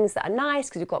things that are nice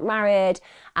because we got married.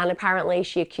 And apparently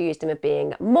she accused him of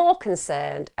being more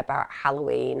concerned about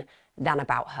Halloween than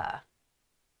about her,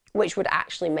 which would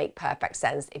actually make perfect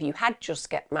sense if you had just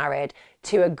get married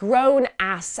to a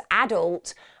grown-ass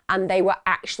adult and they were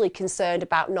actually concerned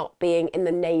about not being in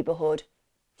the neighbourhood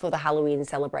for the Halloween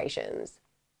celebrations.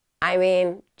 I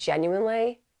mean,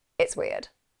 genuinely, it's weird.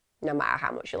 No matter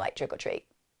how much you like trick-or-treat.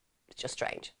 It's just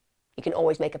strange. You can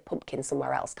always make a pumpkin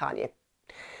somewhere else, can't you?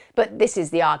 But this is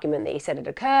the argument that he said had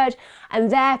occurred,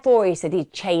 and therefore he said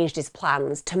he'd changed his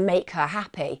plans to make her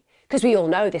happy, because we all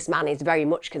know this man is very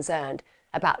much concerned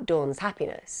about Dawn's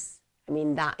happiness. I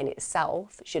mean, that in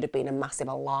itself should have been a massive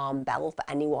alarm bell for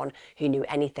anyone who knew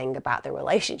anything about the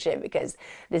relationship, because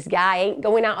this guy ain't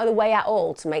going out of the way at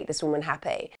all to make this woman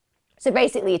happy. So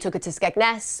basically he took her to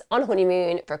Skegness on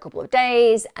honeymoon for a couple of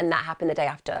days, and that happened the day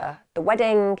after the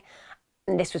wedding.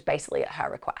 And this was basically at her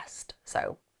request.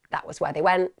 So that was where they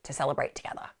went to celebrate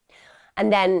together.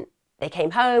 And then they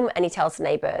came home and he tells the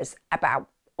neighbours about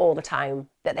all the time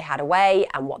that they had away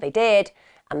and what they did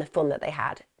and the fun that they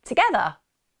had together.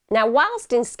 Now,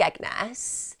 whilst in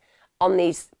Skegness, on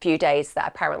these few days that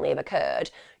apparently have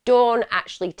occurred, Dawn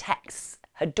actually texts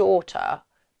her daughter,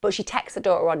 but she texts her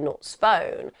daughter on Nutt's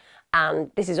phone.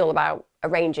 And this is all about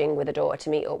arranging with her daughter to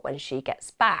meet up when she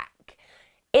gets back.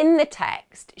 In the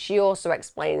text, she also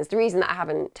explains the reason that I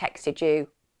haven't texted you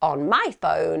on my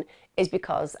phone is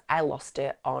because I lost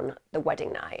it on the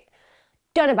wedding night.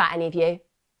 Don't know about any of you.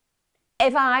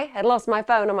 If I had lost my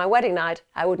phone on my wedding night,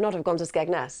 I would not have gone to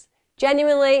Skegness.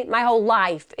 Genuinely, my whole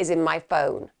life is in my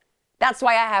phone. That's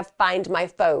why I have Find My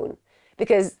Phone,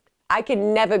 because I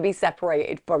can never be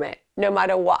separated from it, no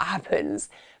matter what happens.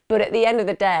 But at the end of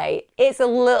the day, it's a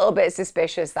little bit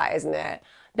suspicious, that, isn't it?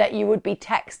 That you would be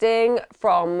texting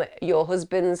from your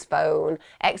husband's phone,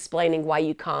 explaining why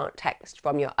you can't text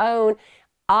from your own.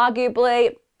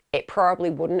 Arguably, it probably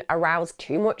wouldn't arouse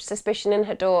too much suspicion in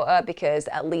her daughter because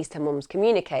at least her mum's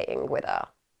communicating with her.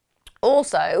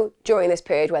 Also, during this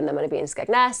period when they're going to be in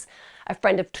Skegness, a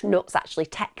friend of Nutt's actually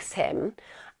texts him,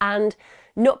 and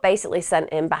Nutt basically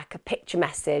sent him back a picture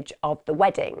message of the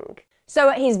wedding.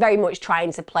 So he's very much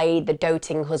trying to play the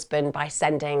doting husband by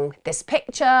sending this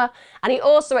picture. And he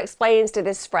also explains to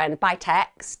this friend by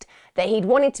text that he'd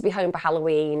wanted to be home for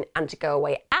Halloween and to go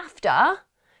away after,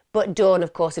 but Dawn,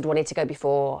 of course, had wanted to go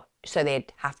before, so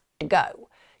they'd have to go.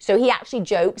 So he actually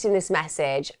jokes in this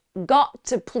message, got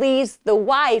to please the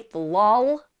wife,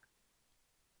 lol.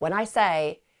 When I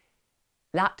say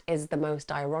That is the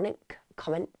most ironic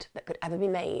comment that could ever be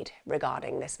made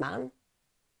regarding this man.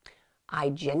 I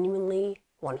genuinely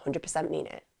 100% mean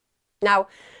it. Now,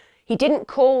 he didn't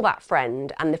call that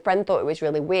friend, and the friend thought it was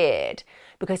really weird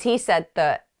because he said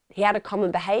that he had a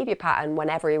common behaviour pattern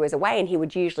whenever he was away, and he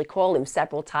would usually call him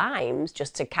several times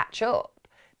just to catch up,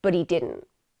 but he didn't.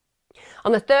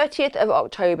 On the 30th of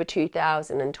October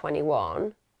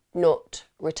 2021, Nutt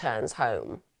returns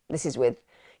home. This is with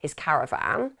his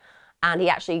caravan, and he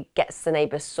actually gets the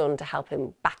neighbour's son to help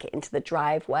him back it into the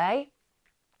driveway,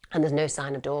 and there's no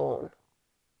sign of Dawn.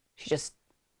 She just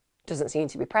doesn't seem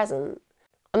to be present.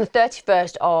 On the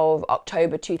 31st of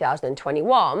October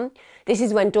 2021, this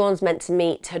is when Dawn's meant to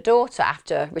meet her daughter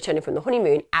after returning from the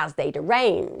honeymoon as they'd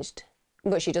arranged,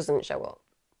 but she doesn't show up.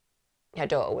 Her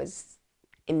daughter was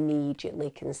immediately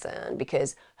concerned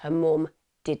because her mum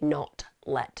did not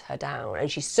let her down,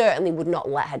 and she certainly would not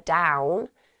let her down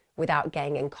without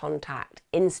getting in contact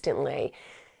instantly.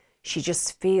 She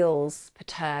just feels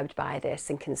perturbed by this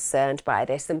and concerned by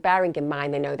this, and bearing in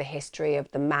mind they know the history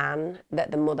of the man that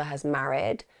the mother has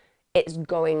married, it's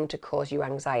going to cause you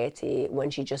anxiety when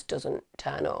she just doesn't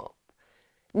turn up.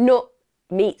 Nutt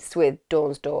meets with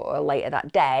Dawn's daughter later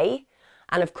that day,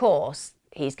 and of course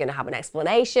he's going to have an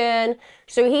explanation.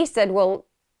 So he said, well,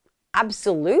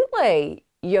 absolutely,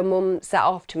 your mum set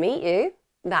off to meet you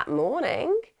that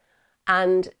morning,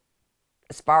 and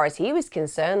as far as he was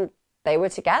concerned, they were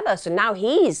together. So now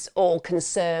he's all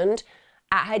concerned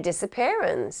at her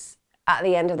disappearance. At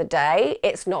the end of the day,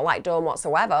 it's not like Dawn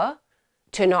whatsoever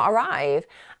to not arrive.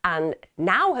 And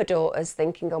now her daughter's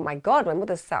thinking, oh my God, my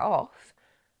mother's set off.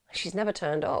 She's never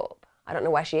turned up. I don't know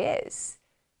where she is.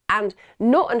 And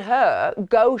Nutt and her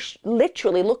go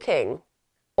literally looking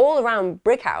all around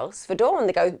Brickhouse for Dawn.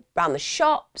 They go around the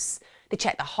shops, they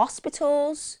check the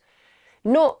hospitals.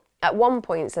 Nutt at one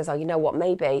point says, oh, you know what,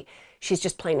 maybe she's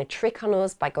just playing a trick on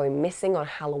us by going missing on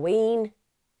Halloween.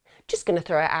 Just going to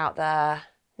throw it out there,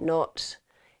 Nutt.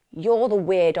 You're the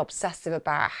weird obsessive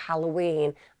about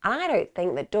Halloween. And I don't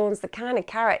think that Dawn's the kind of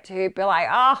character who'd be like,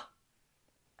 oh,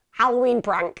 Halloween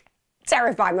prank.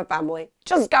 Terrify my family.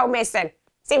 Just go missing.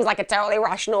 Seems like a totally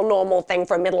rational, normal thing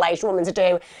for a middle-aged woman to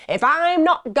do. If I'm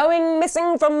not going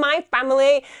missing from my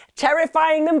family,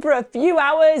 terrifying them for a few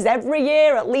hours every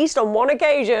year, at least on one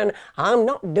occasion, I'm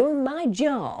not doing my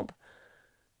job.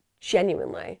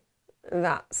 Genuinely,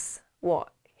 that's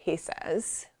what he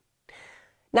says.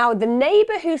 Now, the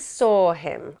neighbour who saw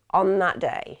him on that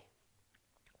day,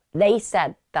 they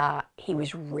said that he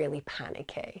was really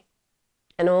panicky.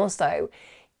 And also,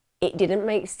 it didn't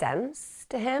make sense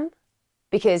to him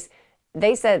because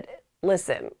they said,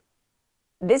 listen,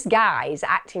 this guy is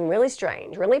acting really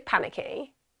strange, really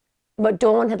panicky, but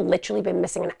Dawn had literally been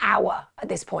missing an hour at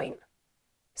this point.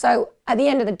 So at the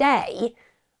end of the day,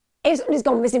 if somebody's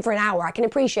gone missing for an hour, I can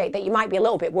appreciate that you might be a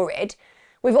little bit worried.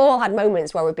 We've all had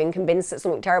moments where we've been convinced that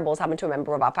something terrible has happened to a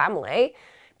member of our family.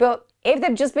 But if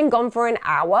they've just been gone for an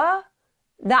hour,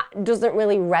 that doesn't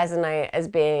really resonate as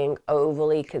being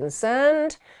overly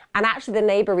concerned. And actually the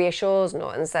neighbour reassures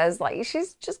Nutt and says, like,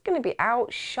 she's just going to be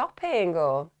out shopping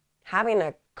or having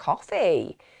a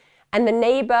coffee. And the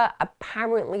neighbour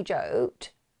apparently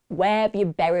joked, where have you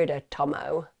buried her,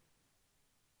 Tomo?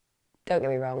 Don't get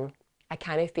me wrong. I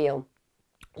kind of feel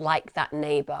like that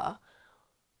neighbour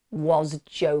was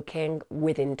joking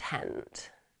with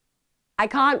intent. I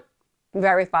can't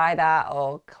verify that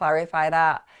or clarify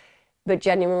that, but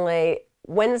genuinely,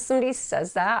 when somebody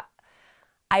says that,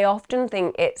 I often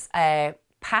think it's a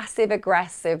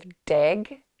passive-aggressive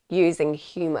dig using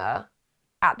humour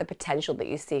at the potential that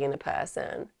you see in a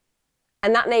person.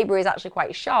 And that neighbour is actually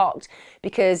quite shocked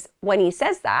because when he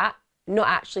says that, Nutt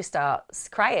actually starts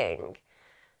crying.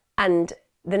 And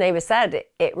the neighbour said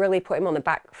it really put him on the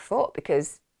back foot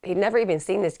because he'd never even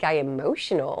seen this guy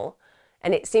emotional.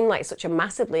 And it seemed like such a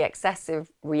massively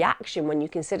excessive reaction when you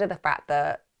consider the fact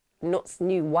that Nutt's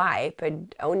new wife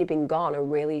had only been gone a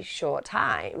really short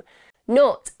time.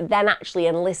 Nutt then actually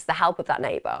enlists the help of that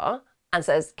neighbour and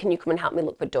says, can you come and help me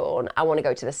look for Dawn? I want to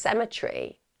go to the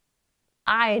cemetery.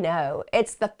 I know,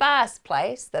 it's the first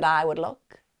place that I would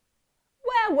look.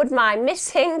 Where would my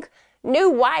missing new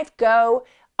wife go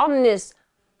on this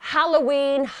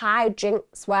Halloween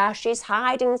hijinks where she's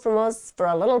hiding from us for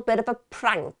a little bit of a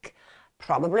prank?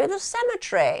 Probably the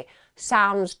cemetery.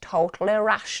 Sounds totally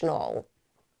rational.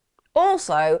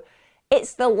 Also,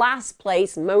 it's the last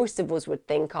place most of us would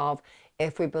think of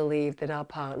if we believed that our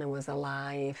partner was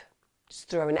alive. Just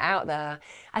throwing it out there.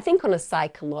 I think on a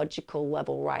psychological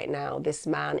level right now, this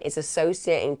man is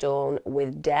associating Dawn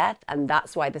with death, and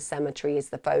that's why the cemetery is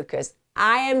the focus.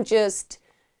 I am just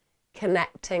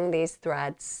connecting these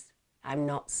threads I'm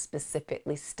not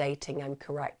specifically stating I'm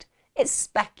correct. It's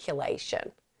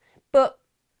speculation. But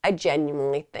I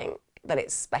genuinely think that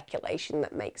it's speculation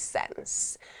that makes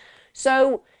sense.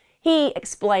 So he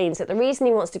explains that the reason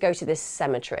he wants to go to this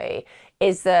cemetery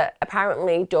is that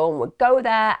apparently Dawn would go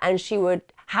there and she would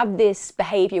have this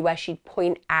behaviour where she'd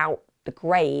point out the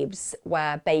graves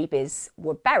where babies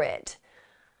were buried.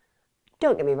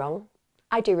 Don't get me wrong,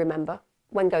 I do remember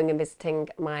when going and visiting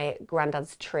my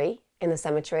granddad's tree in the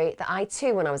cemetery that I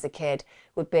too, when I was a kid,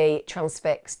 would be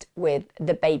transfixed with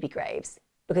the baby graves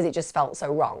because it just felt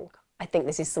so wrong. I think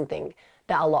this is something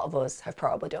that a lot of us have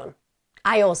probably done.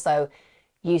 I also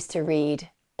used to read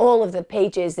all of the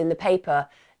pages in the paper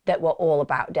that were all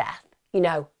about death. You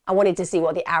know, I wanted to see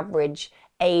what the average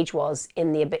age was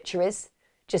in the obituaries,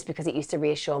 just because it used to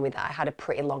reassure me that I had a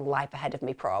pretty long life ahead of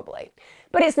me probably.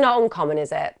 But it's not uncommon,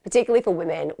 is it? Particularly for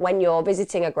women, when you're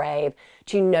visiting a grave,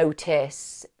 to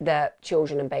notice that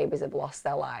children and babies have lost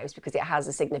their lives, because it has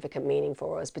a significant meaning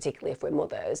for us, particularly if we're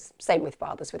mothers. Same with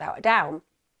fathers, without a doubt.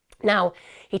 Now,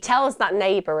 he tells that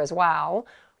neighbour as well,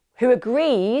 who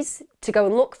agrees to go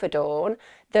and look for Dawn,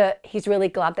 that he's really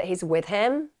glad that he's with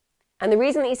him. And the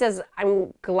reason that he says,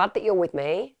 I'm glad that you're with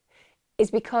me, is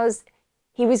because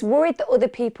he was worried that other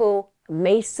people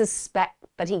may suspect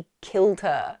that he killed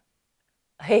her.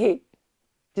 Hey,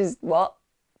 just what?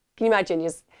 Can you imagine?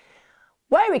 Just,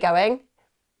 where are we going?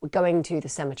 We're going to the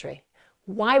cemetery.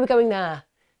 Why are we going there?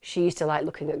 She used to like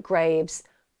looking at graves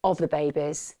of the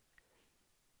babies.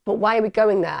 But why are we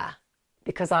going there?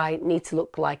 Because I need to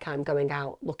look like I'm going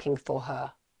out looking for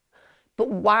her. But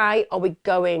why are we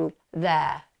going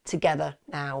there together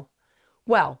now?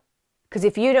 Well, because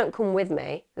if you don't come with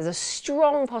me, there's a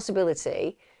strong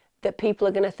possibility that people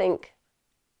are going to think,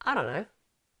 I don't know,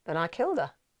 that I killed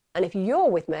her. And if you're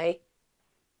with me,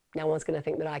 no one's going to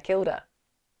think that I killed her.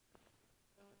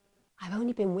 I've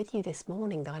only been with you this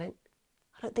morning, though. I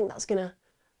don't think that's going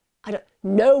to,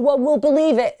 no one will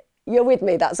believe it. You're with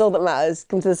me, that's all that matters.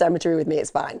 Come to the cemetery with me, it's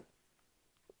fine.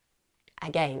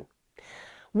 Again,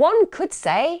 one could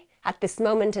say at this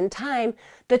moment in time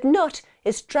that Nutt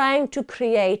is trying to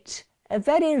create a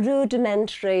very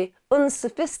rudimentary,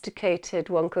 unsophisticated,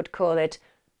 one could call it,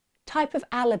 type of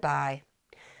alibi.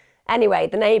 Anyway,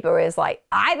 the neighbour is like,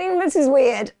 I think this is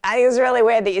weird. I think it's really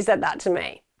weird that you said that to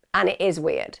me. And it is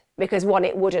weird because one,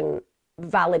 it wouldn't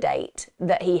validate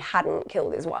that he hadn't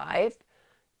killed his wife,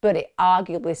 but it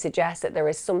arguably suggests that there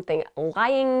is something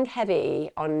lying heavy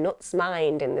on Nutt's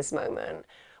mind in this moment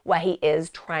where he is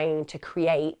trying to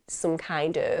create some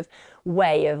kind of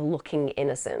way of looking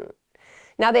innocent.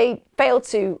 Now, they fail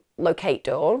to locate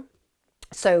Dawn,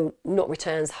 so Nutt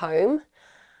returns home.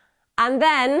 And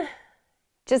then,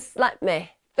 just let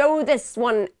me throw this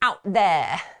one out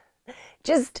there.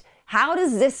 Just, how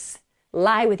does this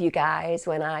lie with you guys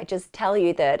when I just tell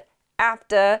you that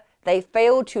after they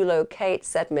failed to locate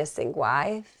said missing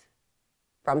wife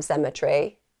from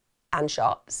cemetery and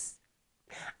shops,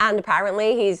 and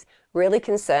apparently he's really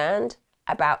concerned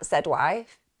about said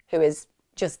wife, who has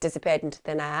just disappeared into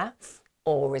thin air,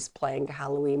 or is playing a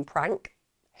Halloween prank,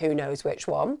 who knows which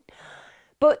one.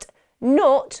 But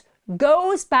Nutt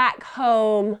goes back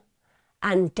home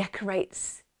and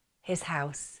decorates his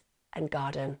house and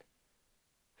garden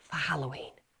for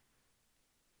Halloween.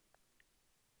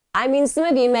 I mean, some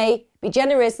of you may be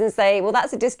generous and say, well,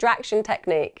 that's a distraction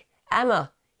technique.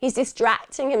 Emma, he's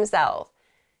distracting himself.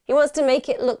 He wants to make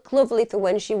it look lovely for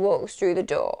when she walks through the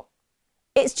door.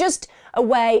 It's just a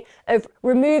way of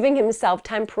removing himself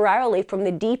temporarily from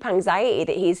the deep anxiety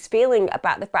that he's feeling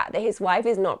about the fact that his wife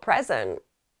is not present.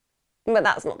 But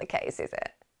that's not the case, is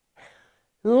it?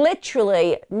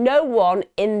 Literally, no one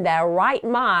in their right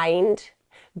mind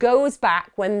goes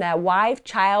back when their wife,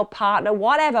 child, partner,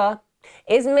 whatever,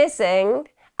 is missing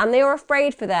and they're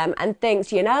afraid for them and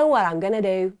thinks, you know what I'm going to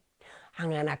do? I'm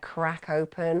going to crack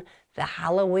open the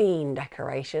Halloween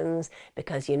decorations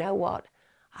because you know what?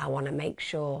 I want to make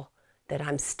sure that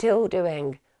I'm still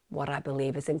doing what I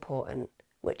believe is important,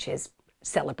 which is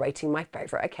celebrating my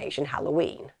favourite occasion,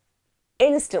 Halloween.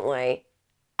 Instantly,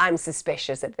 I'm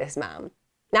suspicious of this man.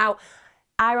 Now,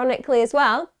 ironically as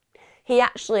well, he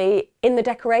actually, in the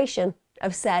decoration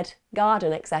of said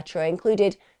garden, etc.,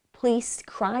 included police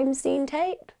crime scene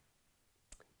tape.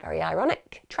 Very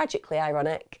ironic, tragically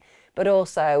ironic, but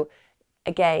also,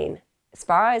 again, as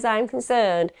far as I'm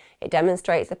concerned, it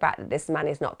demonstrates the fact that this man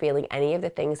is not feeling any of the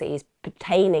things that he's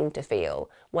pertaining to feel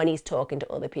when he's talking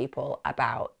to other people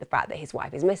about the fact that his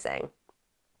wife is missing.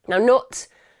 Now, Nutt,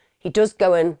 he does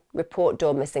go and report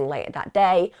Dawn missing later that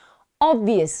day.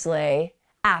 Obviously,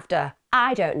 after,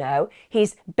 I don't know,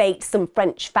 he's baked some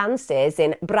French fancies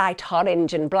in bright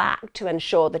orange and black to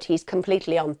ensure that he's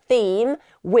completely on theme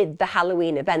with the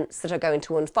Halloween events that are going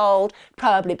to unfold,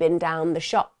 probably been down the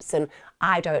shops and,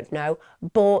 I don't know,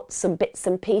 bought some bits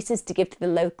and pieces to give to the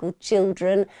local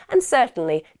children, and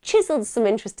certainly chiselled some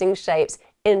interesting shapes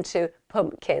into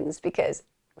pumpkins, because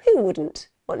who wouldn't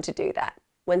want to do that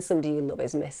when somebody you love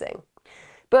is missing?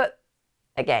 But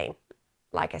again,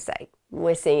 like I say,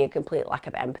 we're seeing a complete lack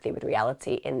of empathy with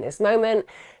reality in this moment.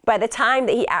 By the time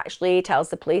that he actually tells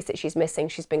the police that she's missing,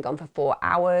 she's been gone for 4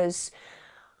 hours.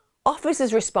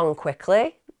 Officers respond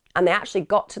quickly, and they actually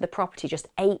got to the property just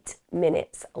 8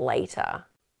 minutes later.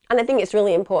 And I think it's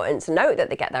really important to note that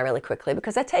they get there really quickly,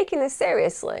 because they're taking this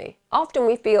seriously. Often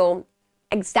we feel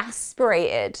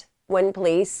exasperated when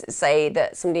police say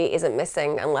that somebody isn't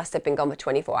missing unless they've been gone for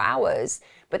 24 hours.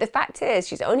 But the fact is,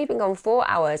 she's only been gone 4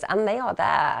 hours and they are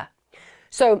there.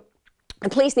 So the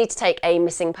police need to take a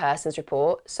missing persons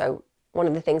report. So one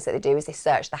of the things that they do is they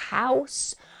search the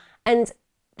house, and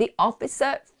the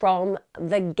officer from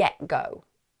the get-go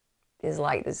is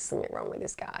like, there's something wrong with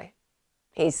this guy.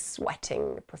 He's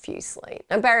sweating profusely.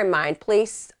 Now bear in mind,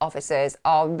 police officers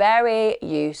are very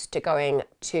used to going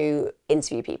to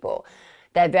interview people.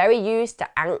 They're very used to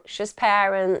anxious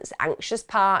parents, anxious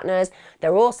partners.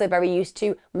 They're also very used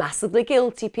to massively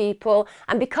guilty people.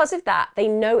 And because of that, they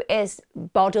notice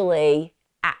bodily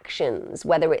actions,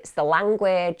 whether it's the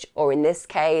language, or in this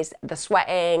case, the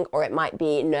sweating, or it might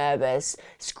be nervous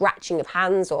scratching of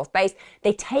hands or face.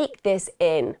 They take this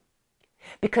in,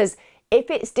 because if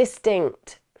it's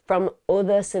distinct from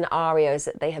other scenarios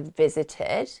that they have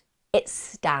visited, it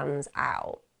stands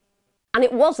out. And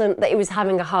it wasn't that he was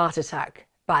having a heart attack,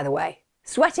 by the way.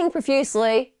 Sweating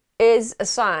profusely is a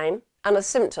sign and a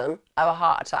symptom of a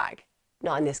heart attack.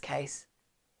 Not in this case.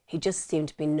 He just seemed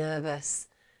to be nervous.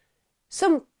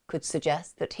 Some could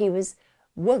suggest that he was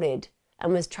worried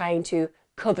and was trying to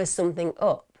cover something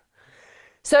up.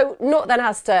 So Nutt then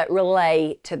has to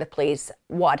relay to the police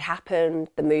what had happened,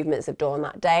 the movements of Dawn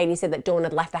that day. And he said that Dawn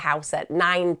had left the house at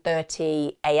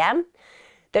 9:30 a.m,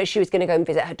 that she was going to go and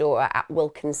visit her daughter at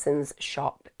Wilkinson's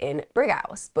shop in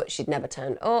Brighouse, but she'd never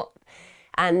turned up.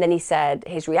 And then he said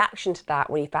his reaction to that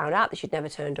when he found out that she'd never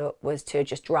turned up was to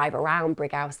just drive around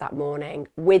Brighouse that morning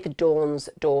with Dawn's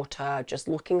daughter, just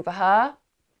looking for her.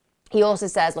 He also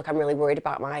says, look, I'm really worried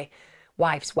about my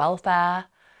wife's welfare.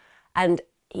 And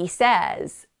he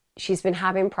says she's been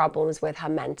having problems with her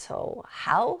mental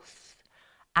health,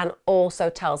 and also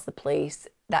tells the police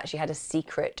that she had a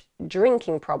secret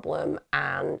drinking problem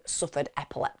and suffered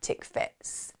epileptic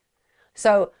fits.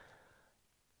 So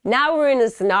now we're in a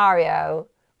scenario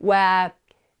where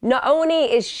not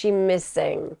only is she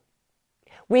missing,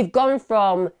 we've gone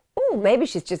from, oh, maybe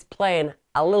she's just playing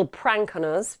a little prank on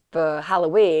us for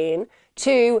Halloween,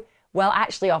 to, well,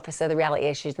 actually, officer, the reality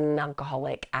is she's an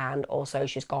alcoholic, and also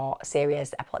she's got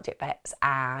serious epileptic fits,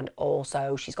 and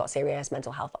also she's got serious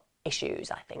mental health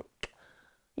issues, I think.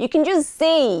 You can just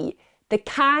see the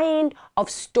kind of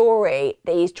story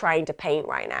that he's trying to paint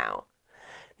right now.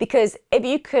 Because if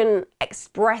you can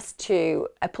express to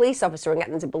a police officer and get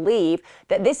them to believe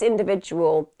that this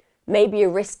individual may be a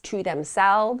risk to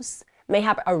themselves, may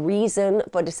have a reason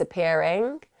for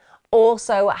disappearing,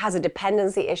 also has a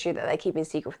dependency issue that they're keeping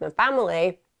secret from the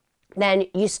family, then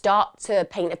you start to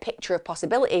paint a picture of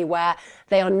possibility where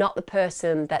they are not the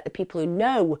person that the people who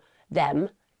know them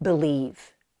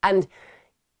believe. And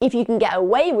if you can get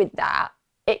away with that,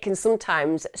 it can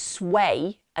sometimes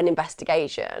sway an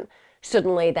investigation.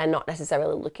 Suddenly they're not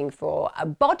necessarily looking for a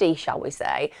body, shall we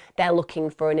say. They're looking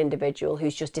for an individual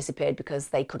who's just disappeared because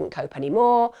they couldn't cope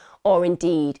anymore, or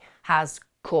indeed has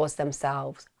caused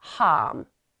themselves harm.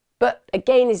 But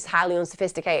again, he's highly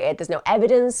unsophisticated. There's no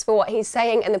evidence for what he's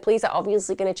saying, and the police are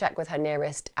obviously going to check with her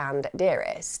nearest and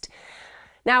dearest.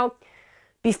 Now,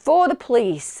 before the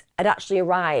police had actually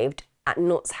arrived at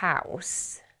Nutt's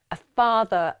house, a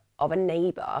father of a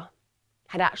neighbour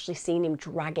had actually seen him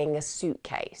dragging a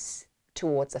suitcase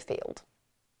towards a field.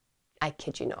 I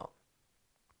kid you not.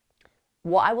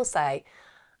 What I will say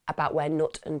about where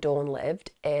Nutt and Dawn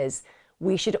lived is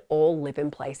we should all live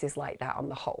in places like that on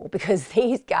the whole, because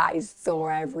these guys saw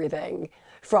everything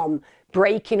from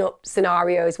breaking up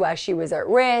scenarios where she was at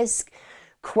risk,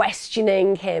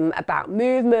 questioning him about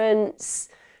movements,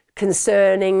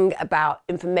 concerning about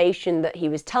information that he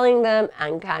was telling them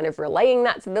and kind of relaying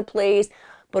that to the police,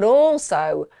 but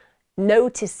also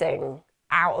noticing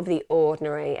out of the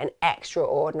ordinary and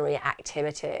extraordinary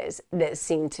activities that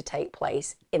seem to take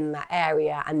place in that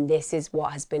area. And this is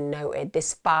what has been noted.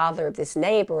 This father of this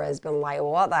neighbour has been like,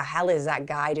 what the hell is that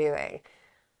guy doing?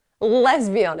 Let's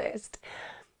be honest.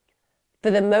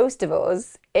 for the most of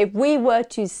us, if we were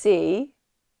to see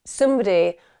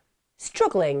somebody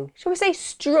struggling, shall we say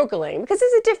struggling? Because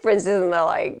there's a difference, isn't there?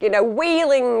 Like, you know,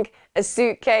 wheeling a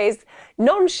suitcase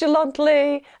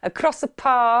nonchalantly across a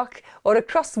park or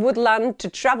across woodland to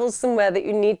travel somewhere that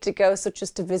you need to go, such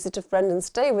as to visit a friend and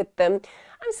stay with them.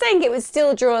 I'm saying it would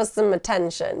still draw some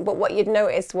attention, but what you'd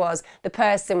notice was the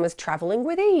person was travelling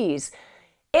with ease.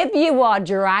 If you are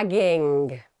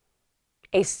dragging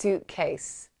a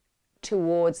suitcase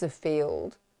towards a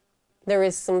field, there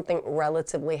is something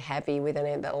relatively heavy within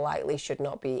it that likely should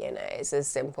not be in it. It's as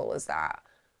simple as that.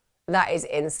 That is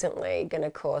instantly going to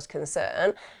cause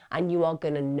concern, and you are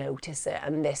going to notice it,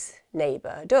 and this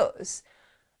neighbour does.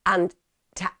 And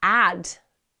to add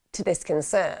to this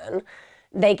concern,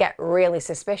 they get really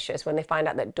suspicious when they find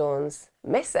out that Dawn's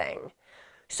missing.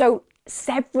 So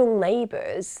several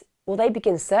neighbours, well, they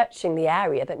begin searching the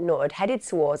area that Nutt had headed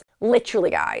towards. Literally,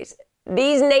 guys,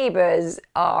 these neighbours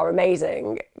are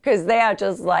amazing because they are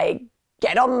just like,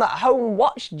 get on the home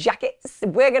watch jackets.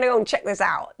 We're going to go and check this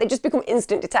out. They just become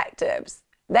instant detectives.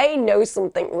 They know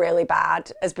something really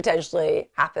bad has potentially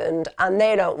happened and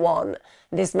they don't want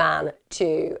this man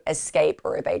to escape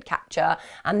or evade capture.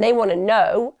 And they want to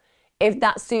know if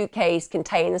that suitcase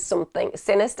contains something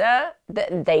sinister,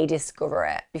 that they discover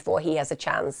it before he has a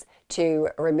chance to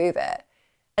remove it.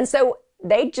 And so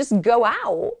they just go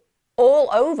out all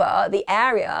over the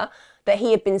area that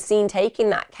he had been seen taking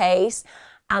that case,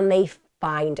 and they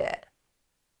find it.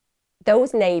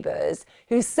 Those neighbours,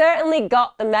 who certainly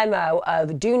got the memo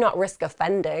of do not risk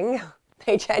offending,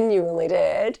 they genuinely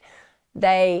did,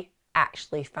 they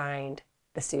actually find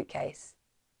the suitcase.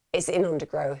 It's in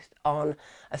undergrowth on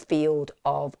a field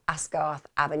of Asgarth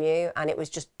Avenue, and it was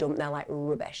just dumped there like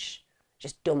rubbish,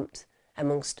 just dumped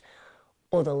amongst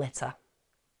other litter.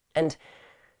 And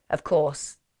of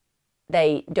course,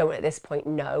 they don't at this point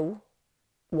know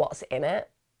what's in it.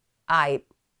 I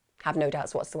have no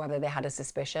doubts whatsoever they had a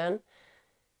suspicion,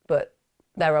 but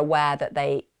they're aware that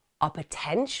they are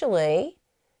potentially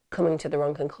coming to the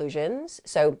wrong conclusions.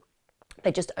 So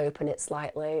they just open it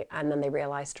slightly and then they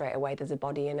realise straight away there's a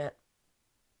body in it.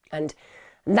 And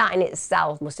that in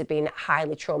itself must have been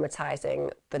highly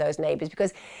traumatising for those neighbours,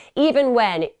 because even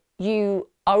when you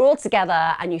are all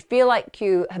together and you feel like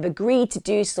you have agreed to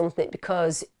do something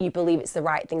because you believe it's the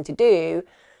right thing to do,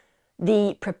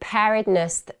 the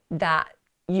preparedness that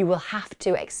you will have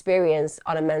to experience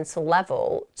on a mental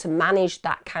level to manage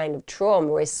that kind of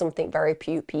trauma is something very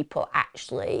few people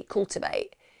actually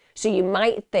cultivate. So you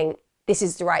might think this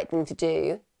is the right thing to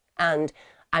do and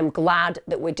I'm glad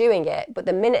that we're doing it, but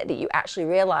the minute that you actually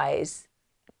realise,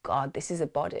 God, this is a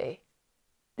body,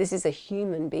 this is a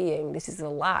human being, this is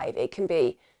alive, it can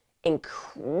be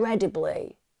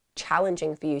incredibly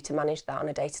challenging for you to manage that on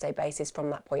a day-to-day basis from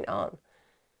that point on.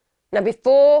 Now,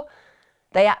 before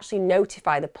they actually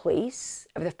notify the police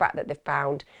of the fact that they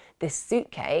found this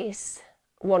suitcase,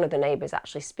 one of the neighbours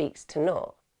actually speaks to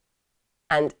Nutt.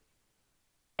 And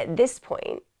at this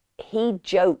point, he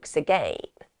jokes again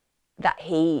that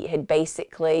he had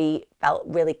basically felt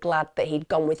really glad that he'd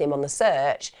gone with him on the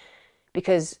search,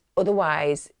 because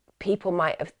otherwise people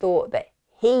might have thought that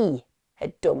he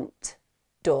had dumped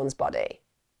Dawn's body.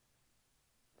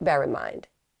 Bear in mind,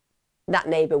 that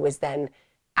neighbour was then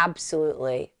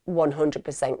absolutely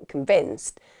 100%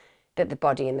 convinced that the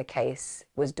body in the case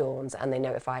was Dawn's, and they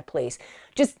notify police.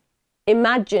 Just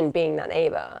imagine being that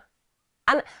neighbour.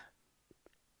 And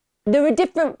there are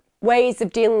different ways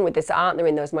of dealing with this, aren't there,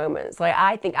 in those moments? Like,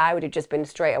 I think I would have just been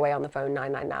straight away on the phone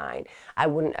 999. I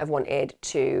wouldn't have wanted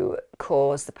to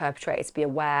cause the perpetrator to be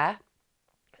aware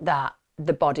that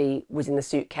the body was in the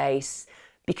suitcase,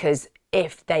 because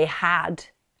if they had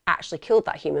actually killed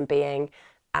that human being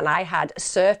and I had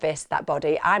surfaced that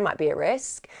body, I might be at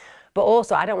risk. But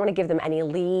also, I don't want to give them any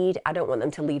lead. I don't want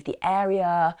them to leave the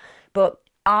area. But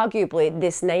arguably,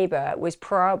 this neighbour was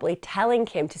probably telling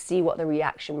him to see what the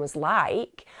reaction was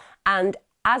like. And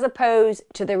as opposed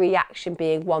to the reaction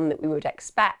being one that we would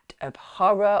expect of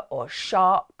horror or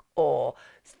shock or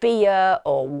fear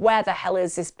or where the hell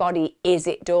is this body? Is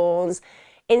it Dawn's?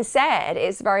 Instead,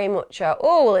 it's very much a,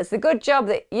 oh, well, it's a good job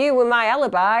that you were my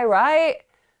alibi, right?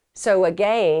 So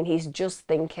again, he's just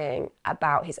thinking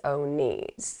about his own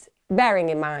needs. Bearing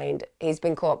in mind, he's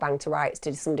been caught bang to rights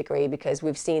to some degree, because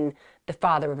we've seen the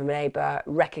father of a neighbour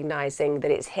recognising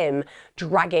that it's him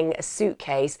dragging a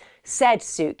suitcase, said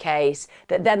suitcase,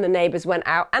 that then the neighbours went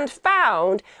out and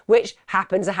found, which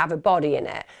happened to have a body in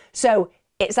it. So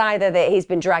it's either that he's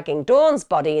been dragging Dawn's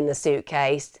body in the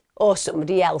suitcase or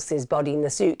somebody else's body in the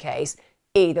suitcase.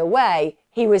 Either way,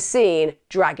 he was seen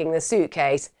dragging the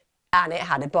suitcase and it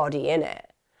had a body in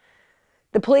it.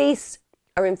 The police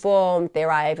are informed. They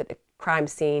arrive at the crime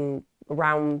scene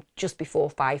around just before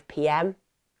 5 p.m.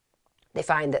 They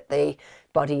find that the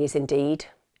body is indeed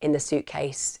in the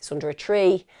suitcase. It's under a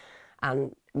tree,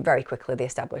 and very quickly they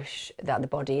establish that the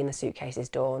body in the suitcase is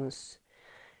Dawn's.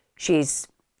 She's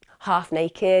half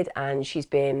naked and she's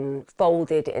been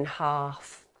folded in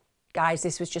half. Guys,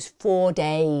 this was just 4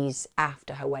 days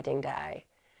after her wedding day.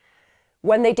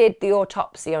 When they did the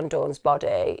autopsy on Dawn's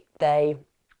body, they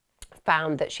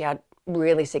found that she had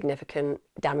really significant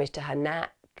damage to her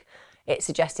neck. It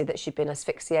suggested that she'd been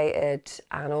asphyxiated,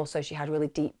 and also she had really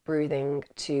deep bruising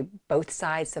to both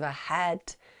sides of her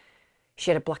head. She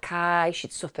had a black eye,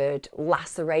 she'd suffered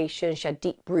lacerations, she had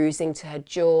deep bruising to her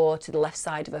jaw, to the left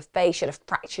side of her face, she had a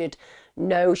fractured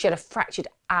nose, she had a fractured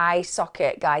eye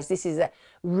socket. Guys, this is a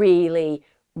really,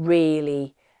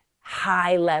 really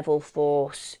high level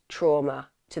force trauma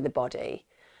to the body.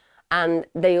 And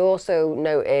they also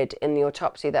noted in the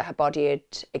autopsy that her body had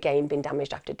again been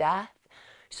damaged after death.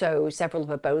 So several of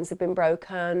her bones had been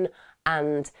broken,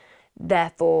 and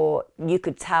therefore you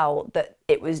could tell that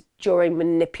it was during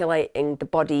manipulating the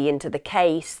body into the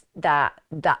case that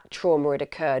that trauma had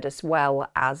occurred, as well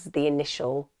as the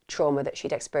initial trauma that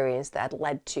she'd experienced that had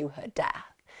led to her death.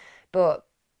 But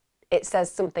it says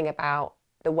something about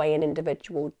the way an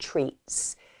individual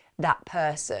treats that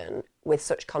person with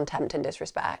such contempt and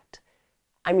disrespect.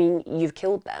 I mean, you've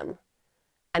killed them,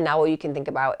 and now all you can think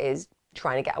about is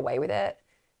trying to get away with it.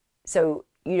 So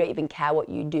you don't even care what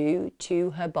you do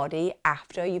to her body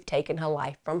after you've taken her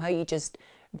life from her. You just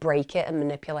break it and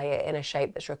manipulate it in a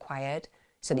shape that's required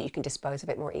so that you can dispose of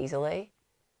it more easily.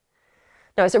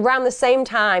 Now, it's around the same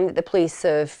time that the police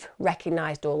have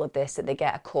recognised all of this that they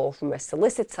get a call from a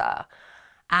solicitor,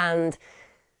 and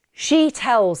she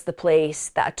tells the police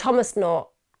that Thomas Nutt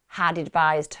had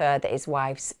advised her that his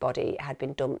wife's body had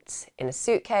been dumped in a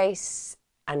suitcase,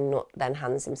 and Nutt then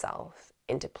hands himself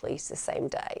into police the same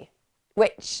day.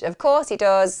 Which, of course, he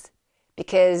does,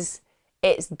 because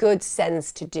it's good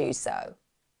sense to do so.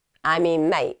 I mean,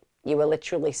 mate, you were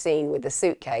literally seen with the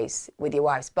suitcase with your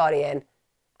wife's body in,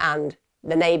 and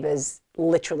the neighbours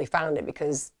literally found it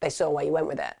because they saw where you went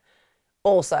with it.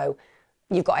 Also,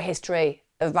 you've got a history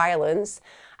of violence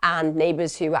and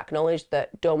neighbours who acknowledged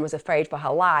that Dawn was afraid for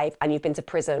her life, and you've been to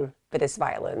prison for this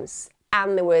violence.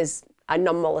 And there was a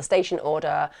non-molestation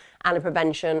order and a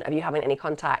prevention of you having any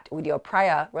contact with your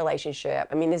prior relationship.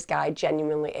 I mean, this guy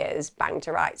genuinely is bang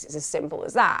to rights. It's as simple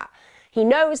as that. He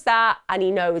knows that, and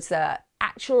he knows that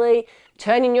actually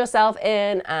turning yourself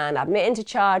in and admitting to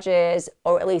charges,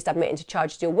 or at least admitting to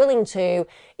charges you're willing to,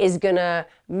 is gonna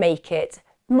make it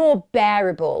more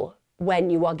bearable when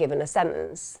you are given a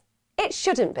sentence. It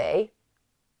shouldn't be.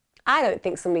 I don't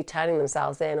think somebody turning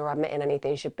themselves in or admitting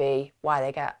anything should be why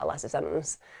they get a lesser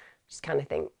sentence. Just kind of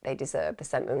think they deserve the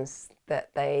sentence that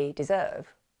they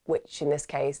deserve, which in this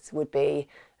case would be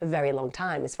a very long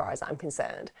time as far as I'm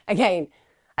concerned. Again,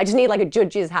 I just need like a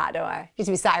judge's hat, don't I? Just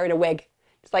to be sat here in a wig.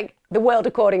 It's like the world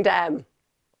according to M.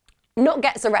 Nutt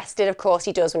gets arrested, of course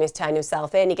he does, when he's turning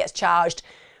himself in. He gets charged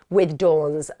with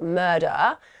Dawn's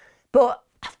murder. But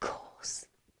of course,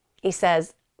 he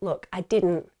says, look, I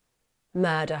didn't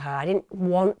murder her. I didn't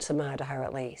want to murder her,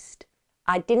 at least.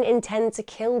 I didn't intend to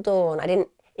kill Dawn. I didn't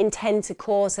intend to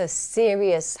cause her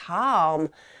serious harm.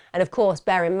 And of course,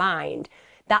 bear in mind,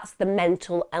 that's the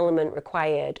mental element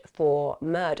required for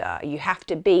murder. You have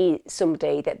to be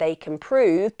somebody that they can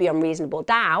prove beyond reasonable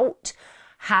doubt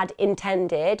had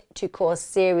intended to cause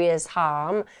serious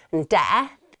harm and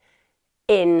death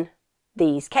in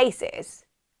these cases.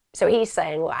 So he's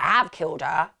saying, well, I have killed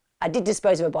her. I did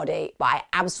dispose of her body, but I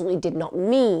absolutely did not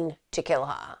mean to kill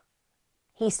her.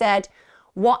 He said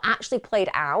what actually played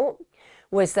out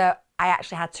was that I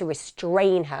actually had to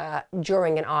restrain her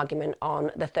during an argument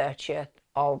on the 30th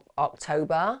of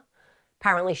October.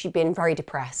 Apparently she'd been very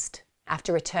depressed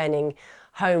after returning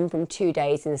home from 2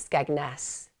 days in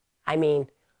Skegness. I mean,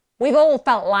 we've all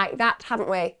felt like that, haven't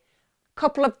we?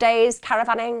 Couple of days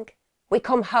caravanning, we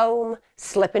come home,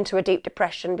 slip into a deep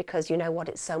depression because you know what,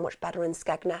 it's so much better in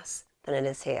Skegness than it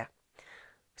is here.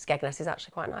 Skegness is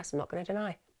actually quite nice, I'm not going to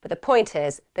deny. But the point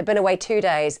is, they've been away 2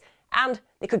 days, and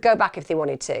they could go back if they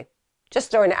wanted to.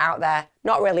 Just throwing it out there,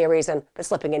 not really a reason for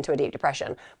slipping into a deep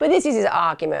depression. But this is his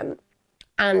argument.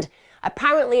 And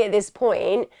apparently at this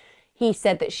point, he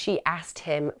said that she asked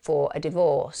him for a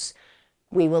divorce.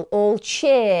 We will all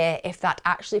cheer if that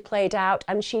actually played out,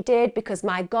 and she did, because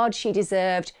my God, she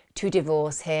deserved to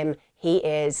divorce him. He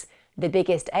is the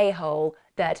biggest a-hole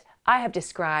that I have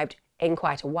described in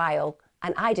quite a while,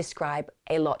 and I describe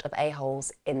a lot of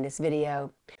a-holes in this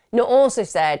video. Nutt also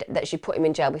said that she put him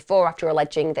in jail before after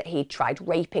alleging that he tried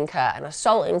raping her and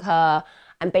assaulting her,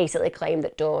 and basically claimed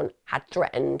that Dawn had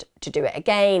threatened to do it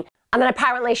again. And then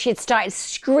apparently she'd started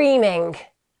screaming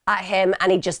at him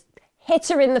and he just hit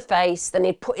her in the face. Then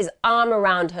he'd put his arm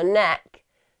around her neck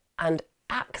and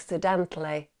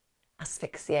accidentally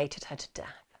asphyxiated her to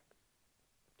death.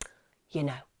 You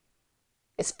know,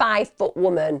 this 5-foot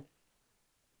woman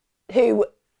who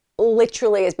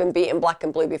literally has been beaten black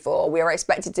and blue before, we are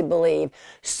expected to believe,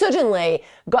 suddenly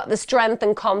got the strength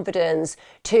and confidence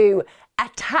to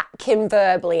attack him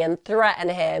verbally and threaten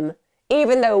him,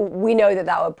 even though we know that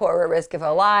that would put her at risk of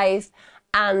her life.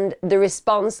 And the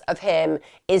response of him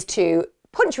is to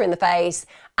punch her in the face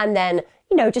and then,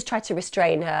 you know, just try to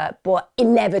restrain her, but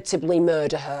inevitably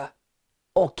murder her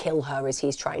or kill her, as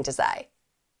he's trying to say.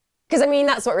 Because, I mean,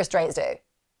 that's what restraints do.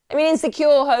 I mean, insecure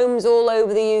homes all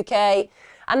over the UK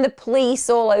and the police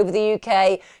all over the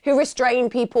UK who restrain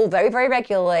people very, very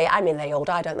regularly. I mean, they all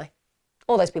die, don't they?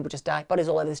 All those people just die, bodies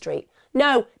all over the street.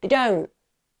 No, they don't.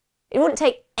 It wouldn't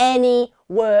take any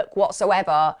work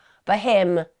whatsoever for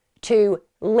him to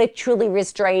literally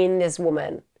restrain this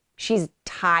woman. She's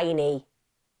tiny.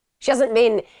 She hasn't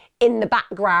been in the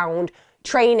background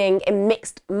training in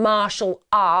mixed martial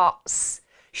arts.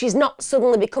 She's not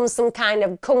suddenly become some kind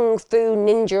of kung fu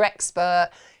ninja expert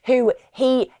who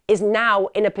he is now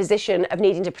in a position of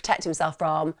needing to protect himself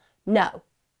from. No.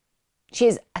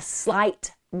 She's a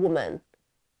slight woman.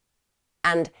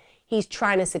 And he's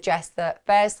trying to suggest that,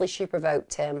 firstly, she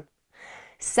provoked him.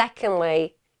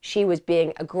 Secondly, she was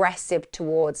being aggressive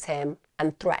towards him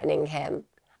and threatening him.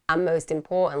 And most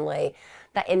importantly,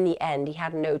 that in the end, he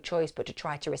had no choice but to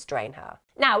try to restrain her.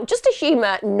 Now, just to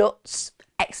humour Nutt's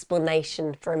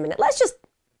explanation for a minute, let's just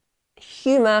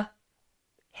humour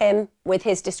him with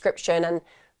his description and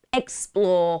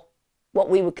explore what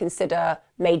we would consider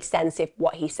made sense if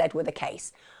what he said were the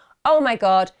case. Oh my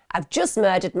God, I've just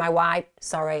murdered my wife.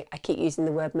 Sorry, I keep using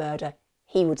the word murder.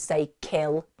 He would say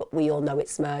kill, but we all know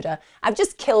it's murder. I've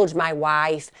just killed my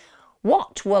wife.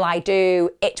 What will I do?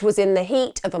 It was in the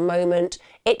heat of a moment.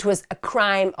 It was a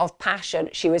crime of passion.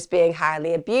 She was being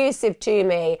highly abusive to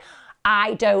me.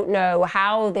 I don't know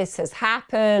how this has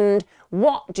happened.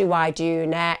 What do I do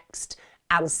next?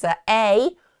 Answer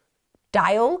A,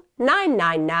 dial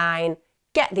 999,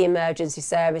 get the emergency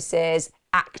services,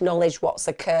 acknowledge what's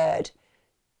occurred.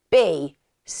 B,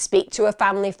 speak to a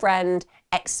family friend,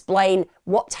 explain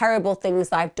what terrible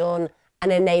things I've done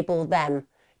and enable them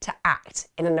to act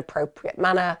in an appropriate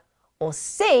manner. Or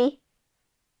C,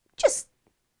 just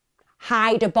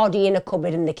hide a body in a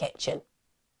cupboard in the kitchen.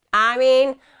 I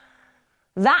mean,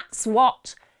 that's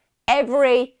what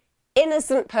every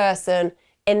innocent person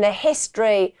in the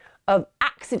history of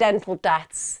accidental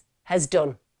deaths has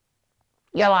done.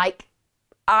 You're like,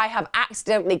 I have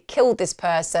accidentally killed this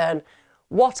person.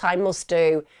 What I must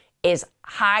do is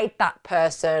hide that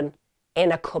person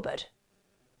in a cupboard.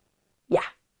 Yeah,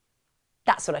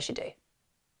 that's what I should do.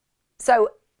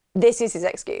 So this is his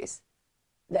excuse,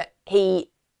 that he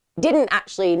didn't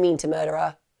actually mean to murder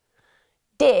her,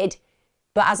 did,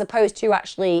 but as opposed to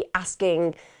actually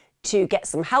asking to get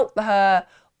some help for her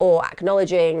or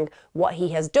acknowledging what he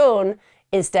has done,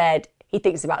 instead he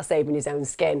thinks about saving his own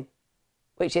skin,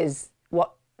 which is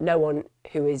what no one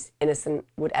who is innocent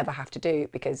would ever have to do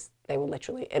because they were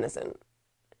literally innocent.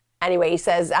 Anyway, he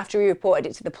says after he reported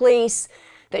it to the police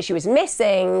that she was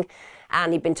missing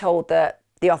and he'd been told that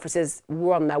the officers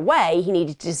were on their way, he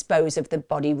needed to dispose of the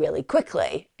body really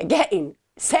quickly. Again,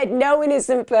 said no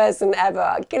innocent person ever.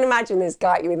 I can imagine this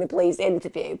guy in the police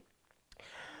interview.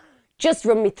 Just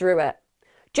run me through it.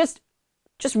 Just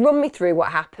run me through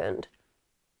what happened.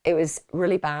 It was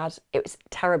really bad. It was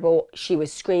terrible. She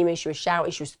was screaming, she was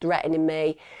shouting, she was threatening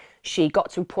me. She got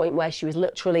to a point where she was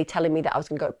literally telling me that I was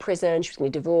going to go to prison, she was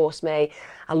going to divorce me.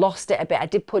 I lost it a bit. I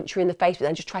did punch her in the face, but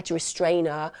then just tried to restrain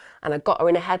her, and I got her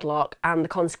in a headlock, and the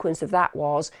consequence of that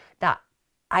was that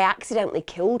I accidentally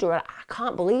killed her. I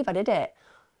can't believe I did it.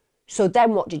 So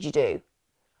then what did you do?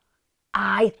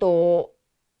 I thought,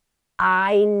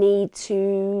 I need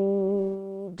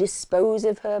to dispose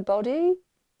of her body.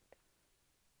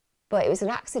 But it was an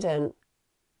accident.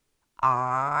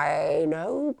 I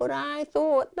know, but I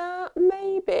thought that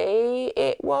maybe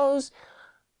it was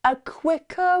a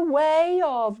quicker way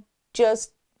of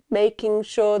just making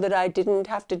sure that I didn't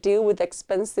have to deal with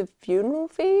expensive funeral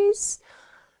fees.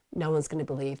 No one's going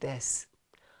to believe this.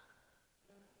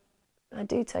 I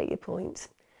do take your point.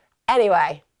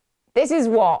 Anyway, this is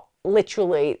what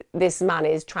literally this man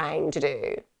is trying to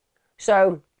do.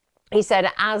 So he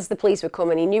said as the police were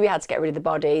coming, he knew he had to get rid of the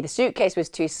body. The suitcase was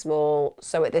too small.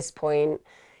 So at this point,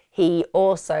 He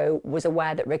also was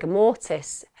aware that rigor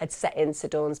mortis had set into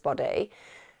Dawn's body,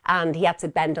 and he had to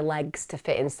bend her legs to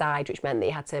fit inside, which meant that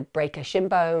he had to break her shin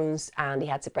bones and he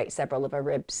had to break several of her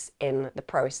ribs in the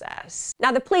process.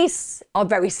 Now, the police are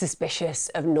very suspicious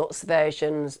of Nutt's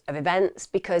versions of events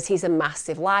because he's a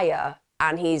massive liar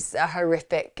and he's a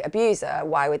horrific abuser.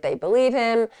 Why would they believe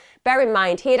him? Bear in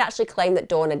mind, he had actually claimed that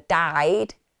Dawn had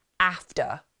died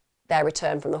after their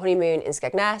return from the honeymoon in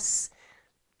Skegness.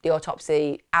 The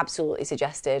autopsy absolutely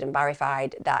suggested and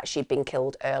verified that she'd been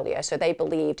killed earlier. So they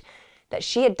believed that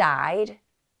she had died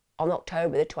on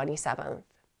October the 27th.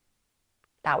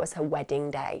 That was her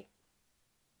wedding day.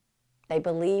 They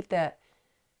believed that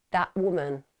that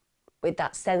woman, with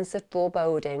that sense of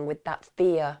foreboding, with that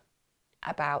fear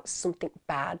about something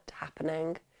bad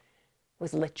happening,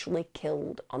 was literally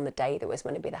killed on the day that was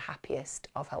going to be the happiest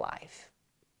of her life.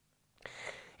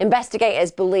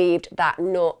 Investigators believed that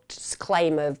Nutt's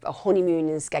claim of a honeymoon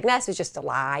in Skegness was just a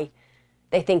lie.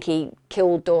 They think he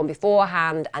killed Dawn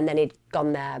beforehand and then he'd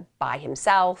gone there by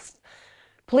himself.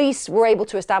 Police were able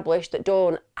to establish that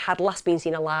Dawn had last been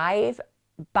seen alive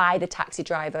by the taxi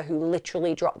driver who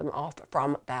literally dropped them off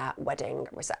from their wedding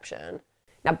reception.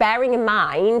 Now, bearing in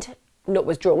mind, Nutt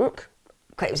was drunk,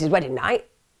 because it was his wedding night.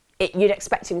 You'd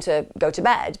expect him to go to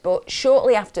bed, but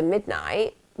shortly after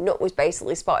midnight, Nutt was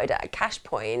basically spotted at a cash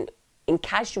point in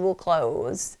casual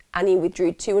clothes and he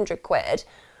withdrew 200 quid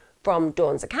from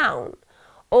Dawn's account.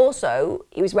 Also,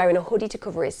 he was wearing a hoodie to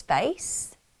cover his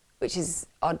face, which is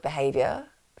odd behaviour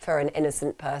for an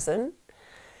innocent person.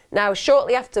 Now,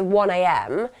 shortly after 1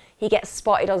 a.m, he gets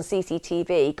spotted on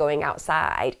CCTV going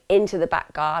outside into the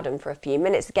back garden for a few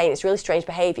minutes. Again, it's really strange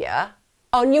behaviour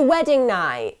on your wedding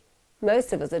night.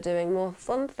 Most of us are doing more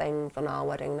fun things on our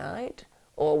wedding night,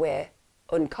 or we're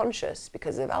unconscious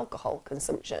because of alcohol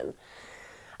consumption.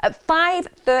 At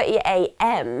 5:30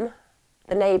 a.m,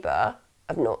 the neighbour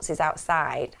of Nutt's is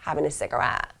outside having a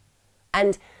cigarette.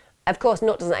 And of course,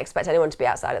 Nutt doesn't expect anyone to be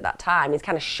outside at that time. He's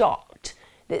kind of shocked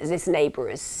that this neighbour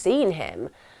has seen him.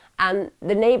 And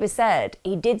the neighbour said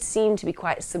he did seem to be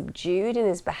quite subdued in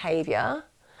his behaviour.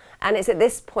 And it's at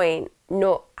this point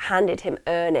Nutt handed him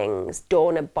earnings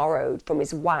Dawn had borrowed from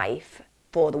his wife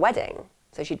for the wedding.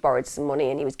 So she'd borrowed some money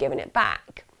and he was giving it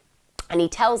back. And he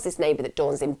tells this neighbour that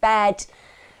Dawn's in bed,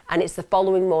 and it's the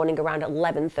following morning around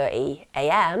 11:30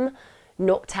 a.m.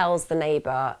 Nutt tells the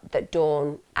neighbour that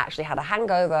Dawn actually had a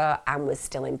hangover and was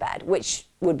still in bed, which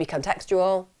would be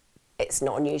contextual. It's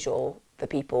not unusual for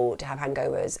people to have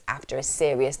hangovers after a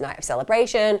serious night of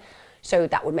celebration, so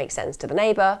that would make sense to the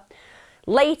neighbour.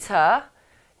 Later,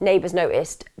 neighbours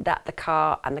noticed that the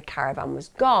car and the caravan was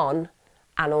gone,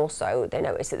 and also they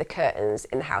noticed that the curtains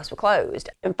in the house were closed.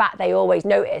 In fact, they always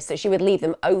noticed that she would leave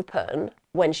them open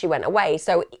when she went away.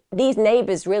 So these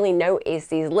neighbours really noticed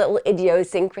these little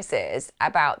idiosyncrasies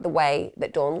about the way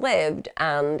that Dawn lived,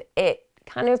 and it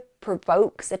kind of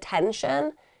provokes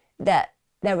attention that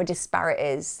there are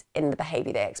disparities in the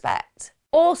behaviour they expect.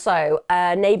 Also,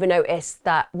 a neighbour noticed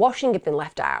that washing had been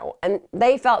left out, and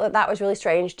they felt that that was really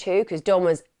strange too, because Dawn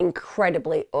was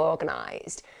incredibly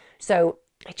organised. So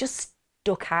it just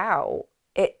stuck out.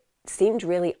 It seemed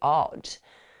really odd.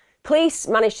 Police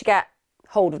managed to get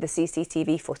hold of the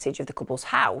CCTV footage of the couple's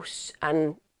house,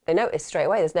 and they noticed straight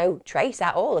away there's no trace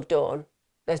at all of Dawn.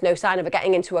 There's no sign of her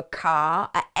getting into a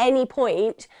car at any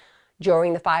point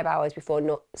during the 5 hours before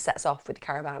Nutt sets off with the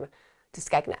caravan to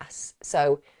Skegness.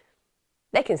 So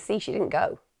they can see she didn't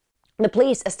go. The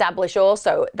police established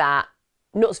also that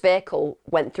Nutt's vehicle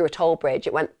went through a toll bridge.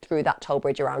 It went through that toll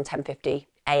bridge around 10:50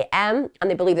 a.m.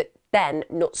 and they believe that then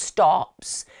Nutt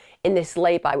stops in this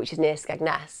lay-by which is near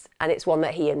Skegness, and it's one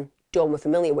that he and Dawn were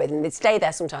familiar with, and they'd stay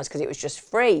there sometimes because it was just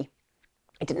free.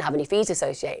 It didn't have any fees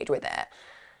associated with it.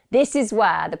 This is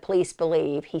where the police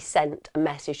believe he sent a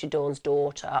message to Dawn's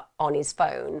daughter on his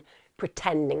phone,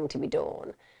 pretending to be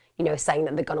Dawn. You know, saying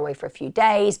that they'd gone away for a few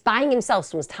days, buying himself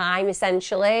some time,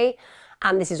 essentially.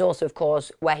 And this is also, of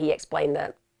course, where he explained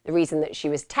that the reason that she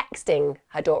was texting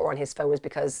her daughter on his phone was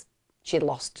because she'd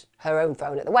lost her own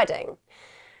phone at the wedding.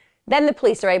 Then the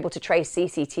police are able to trace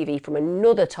CCTV from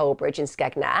another toll bridge in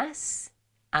Skegness,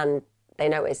 and they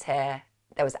notice here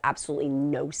there was absolutely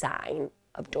no sign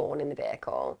of Dawn in the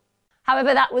vehicle.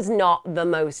 However, that was not the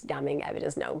most damning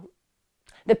evidence, no.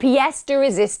 The pièce de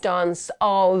résistance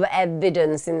of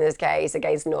evidence in this case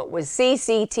against Nutt was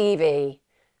CCTV,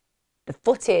 the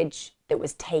footage that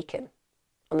was taken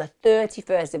on the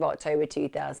 31st of October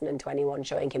 2021,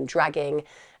 showing him dragging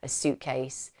a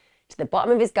suitcase to the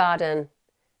bottom of his garden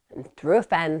and through a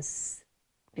fence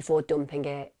before dumping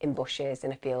it in bushes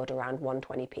in a field around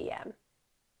 1:20 p.m.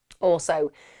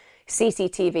 Also,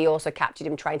 CCTV also captured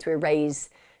him trying to erase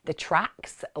the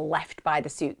tracks left by the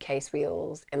suitcase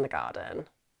wheels in the garden.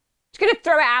 Just going to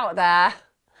throw it out there.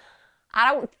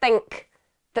 I don't think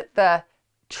that the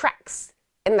tracks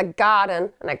in the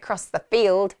garden and across the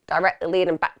field directly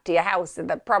leading back to your house are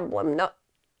the problem. No,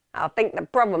 I think the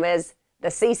problem is the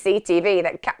CCTV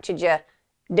that captured you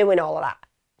doing all of that.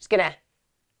 Just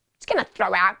gonna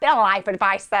throw out a bit of life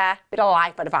advice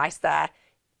there.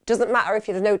 Doesn't matter if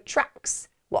there's no tracks.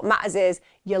 What matters is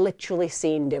you're literally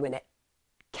seen doing it.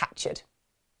 Captured.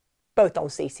 Both on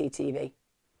CCTV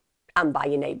and by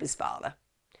your neighbour's father.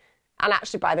 And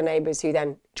actually by the neighbours who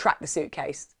then tracked the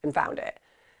suitcase and found it.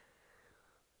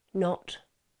 Not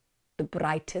the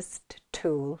brightest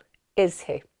tool, is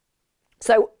he?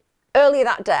 So earlier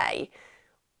that day,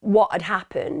 what had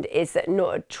happened is that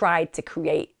Nutt had tried to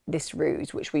create this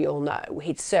ruse, which we all know.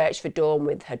 He'd searched for Dawn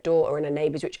with her daughter and her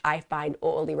neighbours, which I find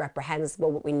utterly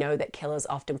reprehensible, but we know that killers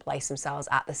often place themselves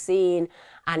at the scene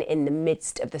and in the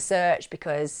midst of the search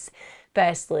because,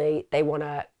 firstly, they want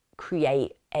to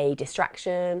create a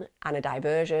distraction and a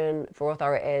diversion for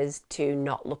authorities to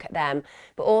not look at them,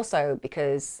 but also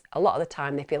because a lot of the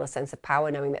time they feel a sense of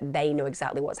power knowing that they know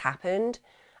exactly what's happened,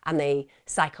 and they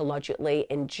psychologically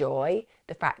enjoy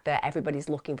the fact that everybody's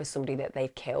looking for somebody that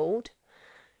they've killed.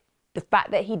 The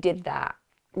fact that he did that,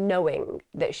 knowing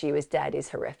that she was dead, is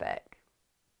horrific.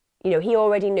 You know, he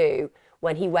already knew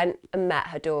when he went and met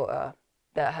her daughter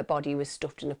that her body was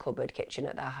stuffed in a cupboard kitchen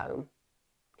at their home.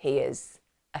 He is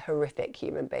a horrific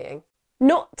human being.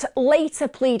 Nutt later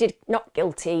pleaded not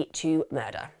guilty to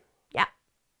murder. Yeah.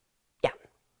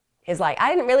 He's like, I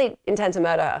didn't really intend to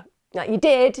murder her. No, you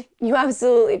did. You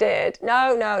absolutely did. No.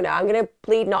 I'm going to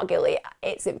plead not guilty.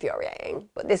 It's infuriating.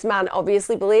 But this man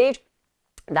obviously believed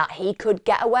that he could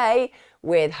get away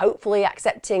with hopefully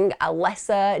accepting a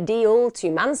lesser deal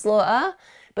to manslaughter.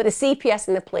 But the CPS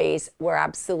and the police were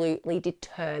absolutely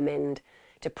determined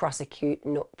to prosecute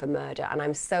Nutt for murder. And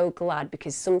I'm so glad,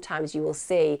 because sometimes you will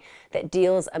see that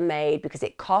deals are made because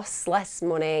it costs less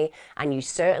money and you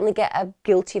certainly get a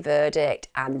guilty verdict,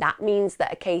 and that means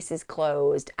that a case is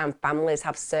closed and families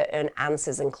have certain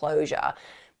answers and closure.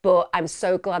 But I'm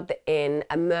so glad that in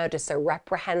a murder so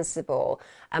reprehensible,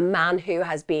 a man who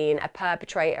has been a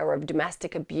perpetrator of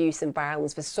domestic abuse and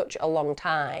violence for such a long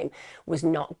time was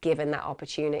not given that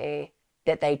opportunity,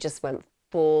 that they just went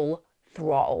full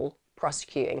throttle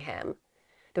prosecuting him.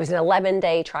 There was an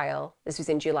 11-day trial. This was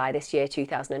in July this year,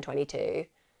 2022,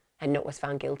 and Nutt was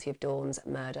found guilty of Dawn's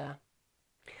murder.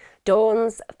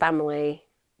 Dawn's family,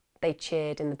 they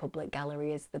cheered in the public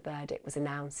gallery as the verdict was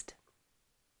announced.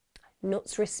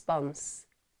 Nutt's response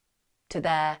to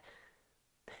their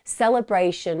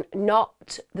celebration,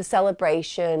 not the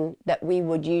celebration that we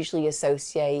would usually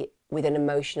associate with an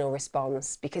emotional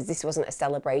response, because this wasn't a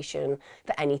celebration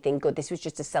for anything good. This was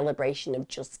just a celebration of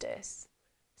justice.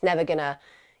 It's never going to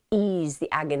ease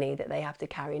the agony that they have to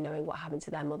carry knowing what happened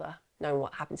to their mother, knowing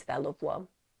what happened to their loved one.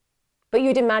 But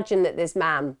you'd imagine that this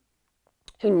man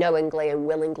who knowingly and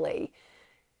willingly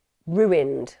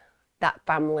ruined that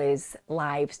family's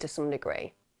lives to some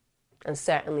degree, and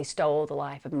certainly stole the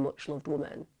life of a much loved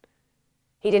woman,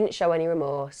 he didn't show any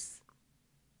remorse,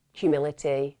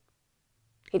 humility.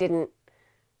 He didn't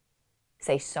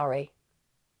say sorry.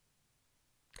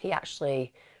 He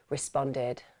actually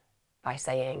responded by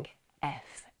saying,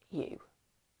 F you.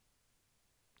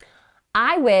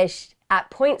 I wish at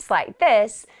points like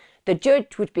this, the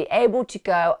judge would be able to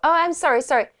go, oh, I'm sorry.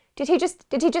 Did he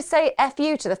just say F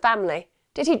you to the family?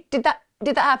 Did that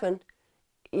happen?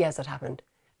 Yes, that happened.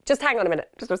 Just hang on a minute.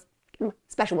 Just a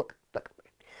special book.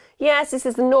 Yes, this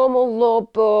is the normal law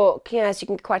book. Yes, you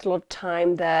can get quite a lot of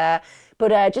time there.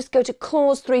 But just go to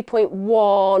clause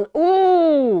 3.1.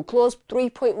 Ooh, clause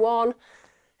 3.1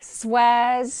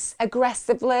 swears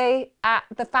aggressively at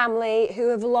the family who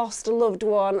have lost a loved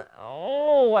one.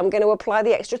 Oh, I'm going to apply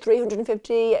the extra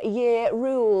 350-year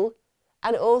rule.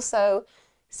 And also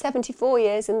 74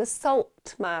 years in the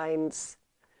salt mines.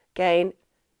 Again,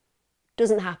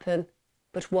 doesn't happen,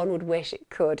 but one would wish it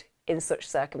could in such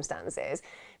circumstances,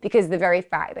 because the very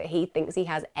fact that he thinks he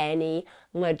has any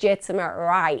legitimate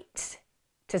right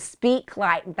to speak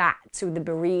like that to the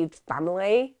bereaved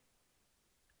family,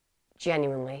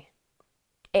 genuinely,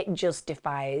 it just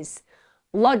defies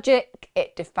logic,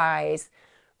 it defies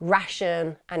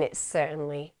ration, and it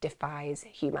certainly defies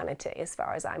humanity as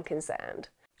far as I'm concerned.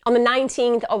 On the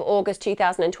 19th of August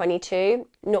 2022,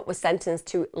 Nutt was sentenced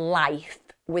to life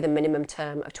with a minimum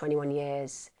term of 21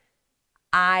 years.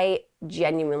 I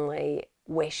genuinely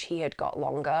wish he had got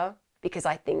longer, because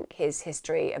I think his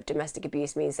history of domestic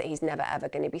abuse means that he's never ever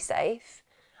going to be safe.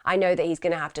 I know that he's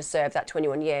going to have to serve that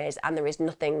 21 years, and there is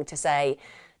nothing to say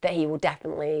that he will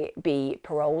definitely be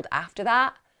paroled after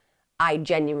that. I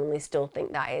genuinely still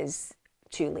think that is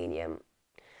too lenient.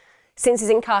 Since his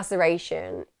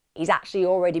incarceration, he's actually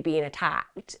already been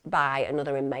attacked by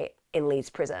another inmate in Leeds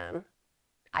prison.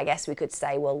 I guess we could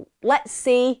say, well, let's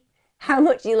see how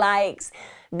much he likes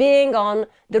being on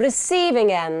the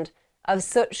receiving end of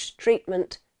such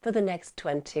treatment for the next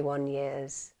 21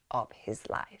 years of his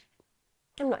life.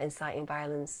 I'm not inciting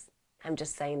violence. I'm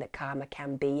just saying that karma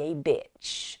can be a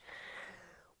bitch.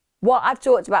 What I've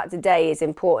talked about today is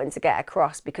important to get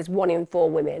across because 1 in 4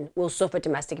 women will suffer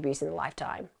domestic abuse in a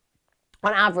lifetime.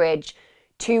 On average,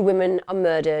 2 women are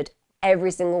murdered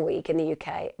every single week in the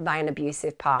UK by an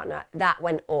abusive partner. That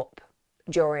went up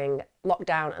during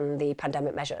lockdown and the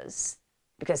pandemic measures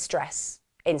because stress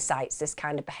incites this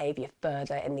kind of behaviour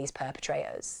further in these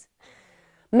perpetrators.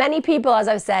 Many people, as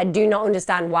I've said, do not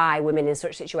understand why women in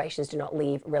such situations do not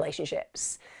leave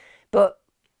relationships. But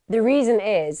the reason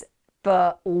is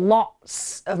for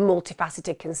lots of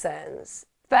multifaceted concerns.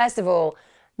 First of all,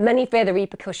 many fear the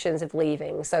repercussions of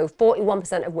leaving. So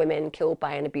 41% of women killed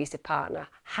by an abusive partner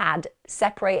had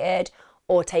separated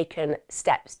or taken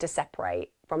steps to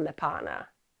separate from their partner.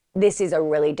 This is a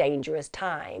really dangerous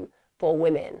time for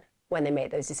women when they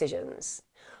make those decisions.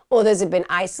 Others have been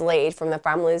isolated from their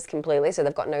families completely, so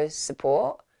they've got no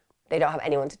support. They don't have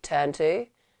anyone to turn to.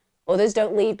 Others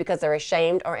don't leave because they're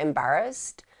ashamed or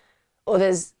embarrassed.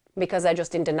 Others because they're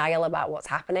just in denial about what's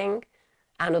happening.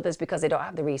 And others because they don't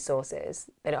have the resources.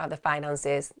 They don't have the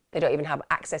finances. They don't even have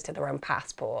access to their own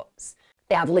passports.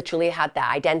 They have literally had their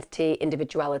identity,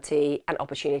 individuality, and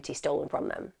opportunity stolen from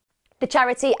them. The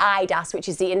charity IDAS, which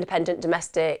is the Independent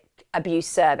Domestic Abuse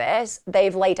Service,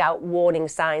 they've laid out warning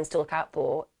signs to look out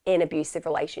for in abusive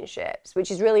relationships, which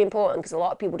is really important because a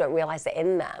lot of people don't realise they're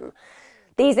in them.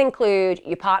 These include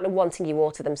your partner wanting you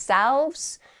all to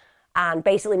themselves and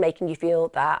basically making you feel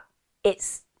that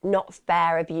it's not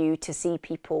fair of you to see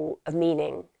people of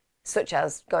meaning, such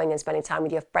as going and spending time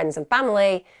with your friends and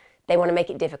family. They want to make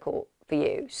it difficult for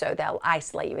you, so they'll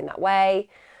isolate you in that way.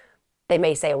 They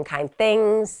may say unkind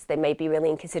things. They may be really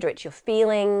inconsiderate to your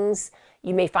feelings.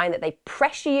 You may find that they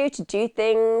pressure you to do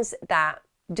things that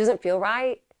doesn't feel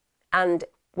right. And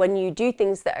when you do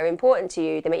things that are important to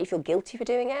you, they make you feel guilty for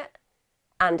doing it.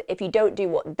 And if you don't do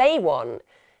what they want,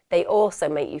 they also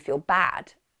make you feel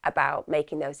bad about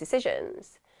making those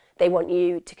decisions. They want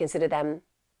you to consider them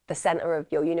the centre of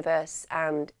your universe.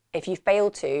 And if you fail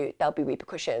to, there'll be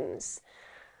repercussions.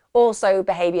 Also,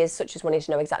 behaviours such as wanting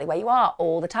to know exactly where you are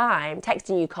all the time,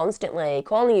 texting you constantly,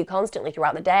 calling you constantly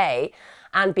throughout the day,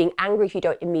 and being angry if you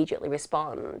don't immediately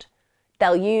respond.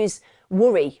 They'll use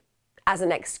worry as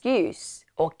an excuse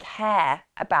or care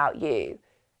about you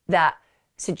that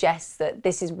suggests that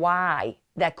this is why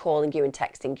they're calling you and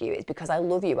texting you. It's because I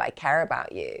love you, I care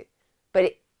about you.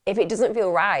 But if it doesn't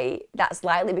feel right, that's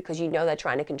likely because you know they're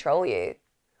trying to control you.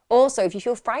 Also, if you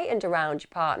feel frightened around your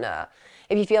partner,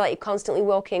 if you feel like you're constantly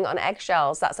walking on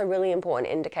eggshells, that's a really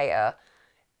important indicator.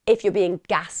 If you're being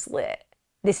gaslit,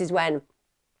 this is when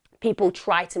people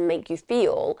try to make you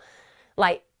feel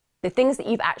like the things that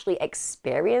you've actually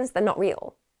experienced, they're not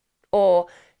real. Or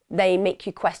they make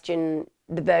you question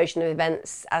the version of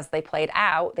events as they played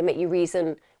out. They make you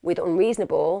reason with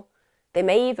unreasonable. They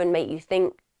may even make you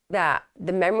think that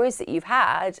the memories that you've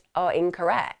had are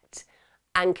incorrect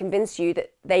and convince you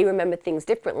that they remember things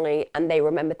differently and they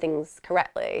remember things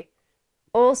correctly.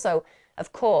 Also,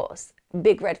 of course,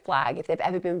 big red flag, if they've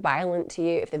ever been violent to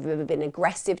you, if they've ever been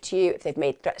aggressive to you, if they've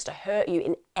made threats to hurt you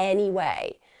in any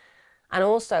way. And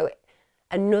also,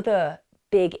 another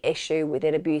big issue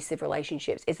within abusive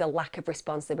relationships is the lack of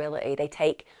responsibility. They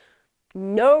take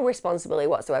no responsibility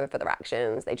whatsoever for their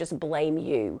actions. They just blame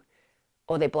you,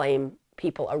 or they blame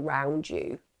people around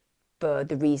you for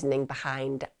the reasoning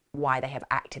behind why they have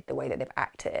acted the way that they've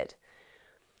acted.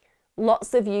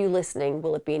 Lots of you listening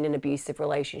will have been in abusive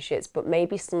relationships, but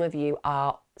maybe some of you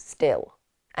are still.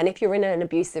 And if you're in an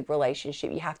abusive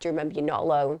relationship, you have to remember you're not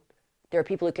alone. There are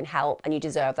people who can help, and you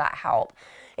deserve that help.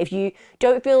 If you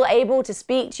don't feel able to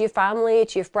speak to your family,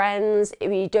 to your friends, if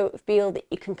you don't feel that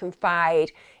you can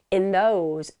confide in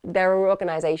those, there are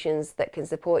organisations that can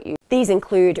support you. These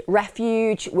include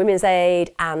Refuge, Women's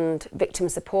Aid, and Victim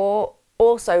Support.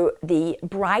 Also, the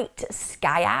Bright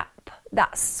Sky app.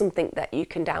 That's something that you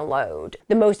can download.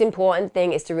 The most important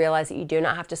thing is to realise that you do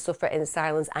not have to suffer in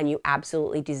silence, and you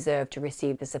absolutely deserve to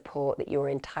receive the support that you're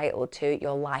entitled to.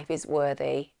 Your life is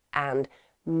worthy, and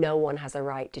no one has a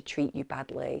right to treat you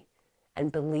badly.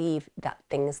 And believe that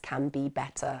things can be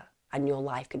better and your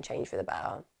life can change for the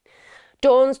better.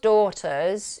 Dawn's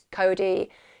daughters, Cody,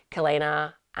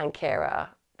 Kalena, and Kira,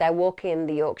 they're walking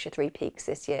the Yorkshire Three Peaks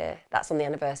this year. That's on the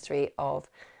anniversary of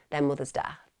their mother's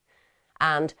death.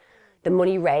 And the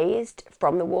money raised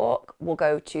from the walk will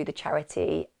go to the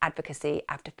charity Advocacy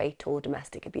After Fatal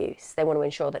Domestic Abuse. They want to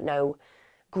ensure that no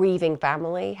grieving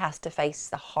family has to face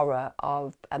the horror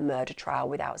of a murder trial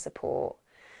without support.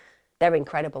 They're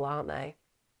incredible, aren't they?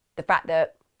 The fact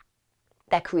that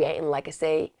they're creating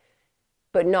legacy,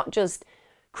 but not just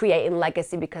creating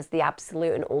legacy because the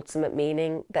absolute and ultimate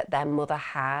meaning that their mother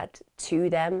had to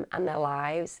them and their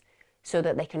lives, so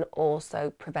that they can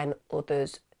also prevent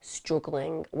others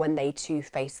struggling when they too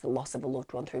face the loss of a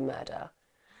loved one through murder.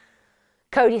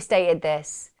 Cody stated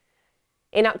this: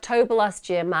 "In October last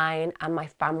year, mine and my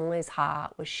family's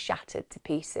heart was shattered to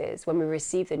pieces when we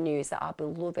received the news that our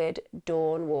beloved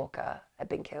Dawn Walker had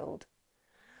been killed.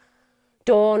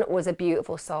 Dawn was a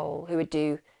beautiful soul who would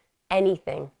do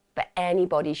anything for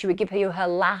anybody. She would give you her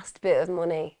last bit of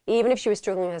money, even if she was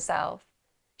struggling herself.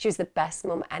 She was the best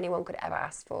mum anyone could ever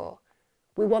ask for.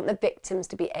 We want the victims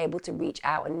to be able to reach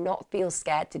out and not feel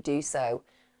scared to do so.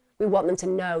 We want them to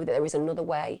know that there is another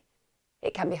way.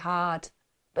 It can be hard,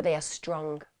 but they are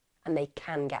strong and they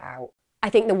can get out." I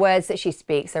think the words that she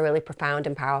speaks are really profound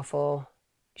and powerful.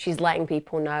 She's letting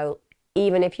people know,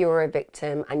 even if you're a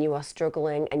victim and you are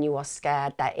struggling and you are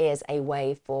scared, there is a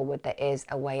way forward, there is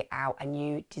a way out, and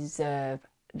you deserve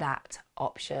that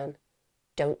option.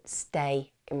 Don't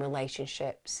stay in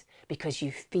relationships because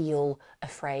you feel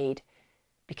afraid,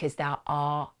 because there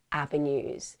are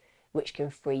avenues which can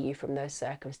free you from those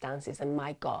circumstances. And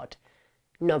my God,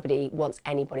 nobody wants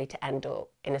anybody to end up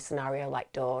in a scenario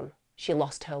like Dawn. She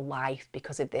lost her life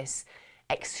because of this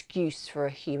excuse for a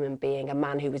human being, a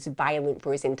man who was violent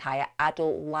for his entire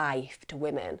adult life to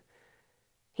women.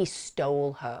 He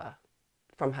stole her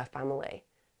from her family,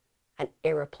 an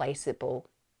irreplaceable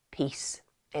piece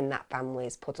in that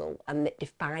family's puzzle, and that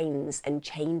defines and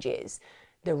changes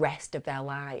the rest of their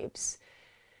lives.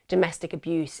 Domestic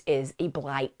abuse is a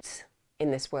blight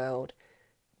in this world,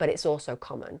 but it's also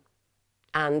common.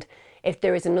 And if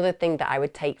there is another thing that I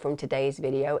would take from today's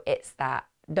video, it's that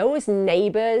those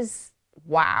neighbours,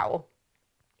 wow,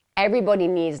 everybody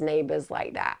needs neighbours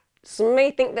like that. Some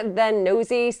may think that they're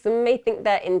nosy, some may think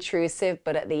they're intrusive,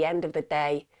 but at the end of the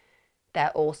day,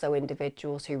 they're also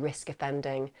individuals who risk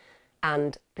offending.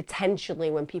 And potentially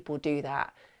when people do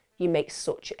that, you make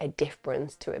such a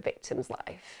difference to a victim's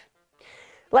life.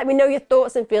 Let me know your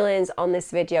thoughts and feelings on this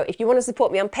video. If you want to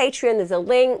support me on Patreon, there's a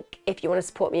link. If you want to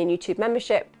support me in YouTube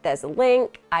membership, there's a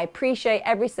link. I appreciate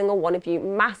every single one of you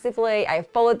massively. I have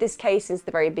followed this case since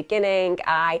the very beginning.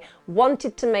 I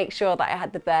wanted to make sure that I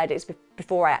had the verdicts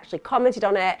before I actually commented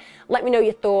on it. Let me know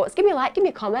your thoughts. Give me a like, give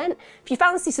me a comment. If you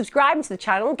fancy subscribing to the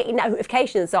channel, get your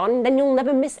notifications on, then you'll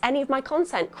never miss any of my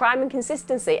content. Crime and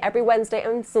consistency. Every Wednesday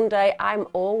and Sunday, I'm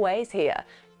always here.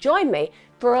 Join me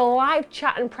for a live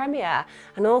chat and premiere.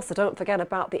 And also don't forget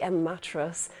about the M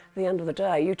mattress. At the end of the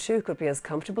day, you too could be as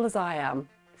comfortable as I am.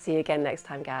 See you again next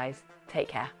time, guys. Take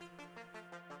care.